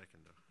I have a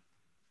seconder?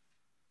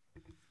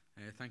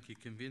 Thank you,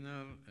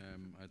 Convener.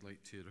 I'd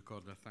like to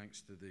record our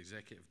thanks to the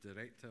Executive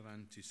Director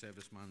and to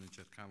Service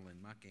Manager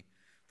Caroline Mackey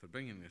for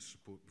bringing this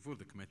report before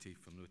the committee.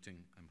 For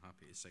noting, I'm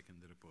happy to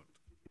second the report.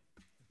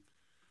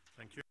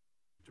 Thank you.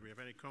 Do we have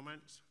any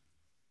comments?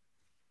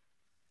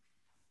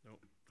 No,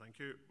 thank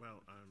you.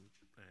 Well,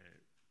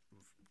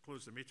 we've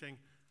closed the meeting,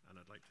 and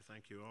I'd like to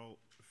thank you all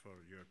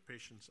for your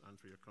patience and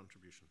for your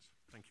contributions.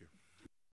 Thank you.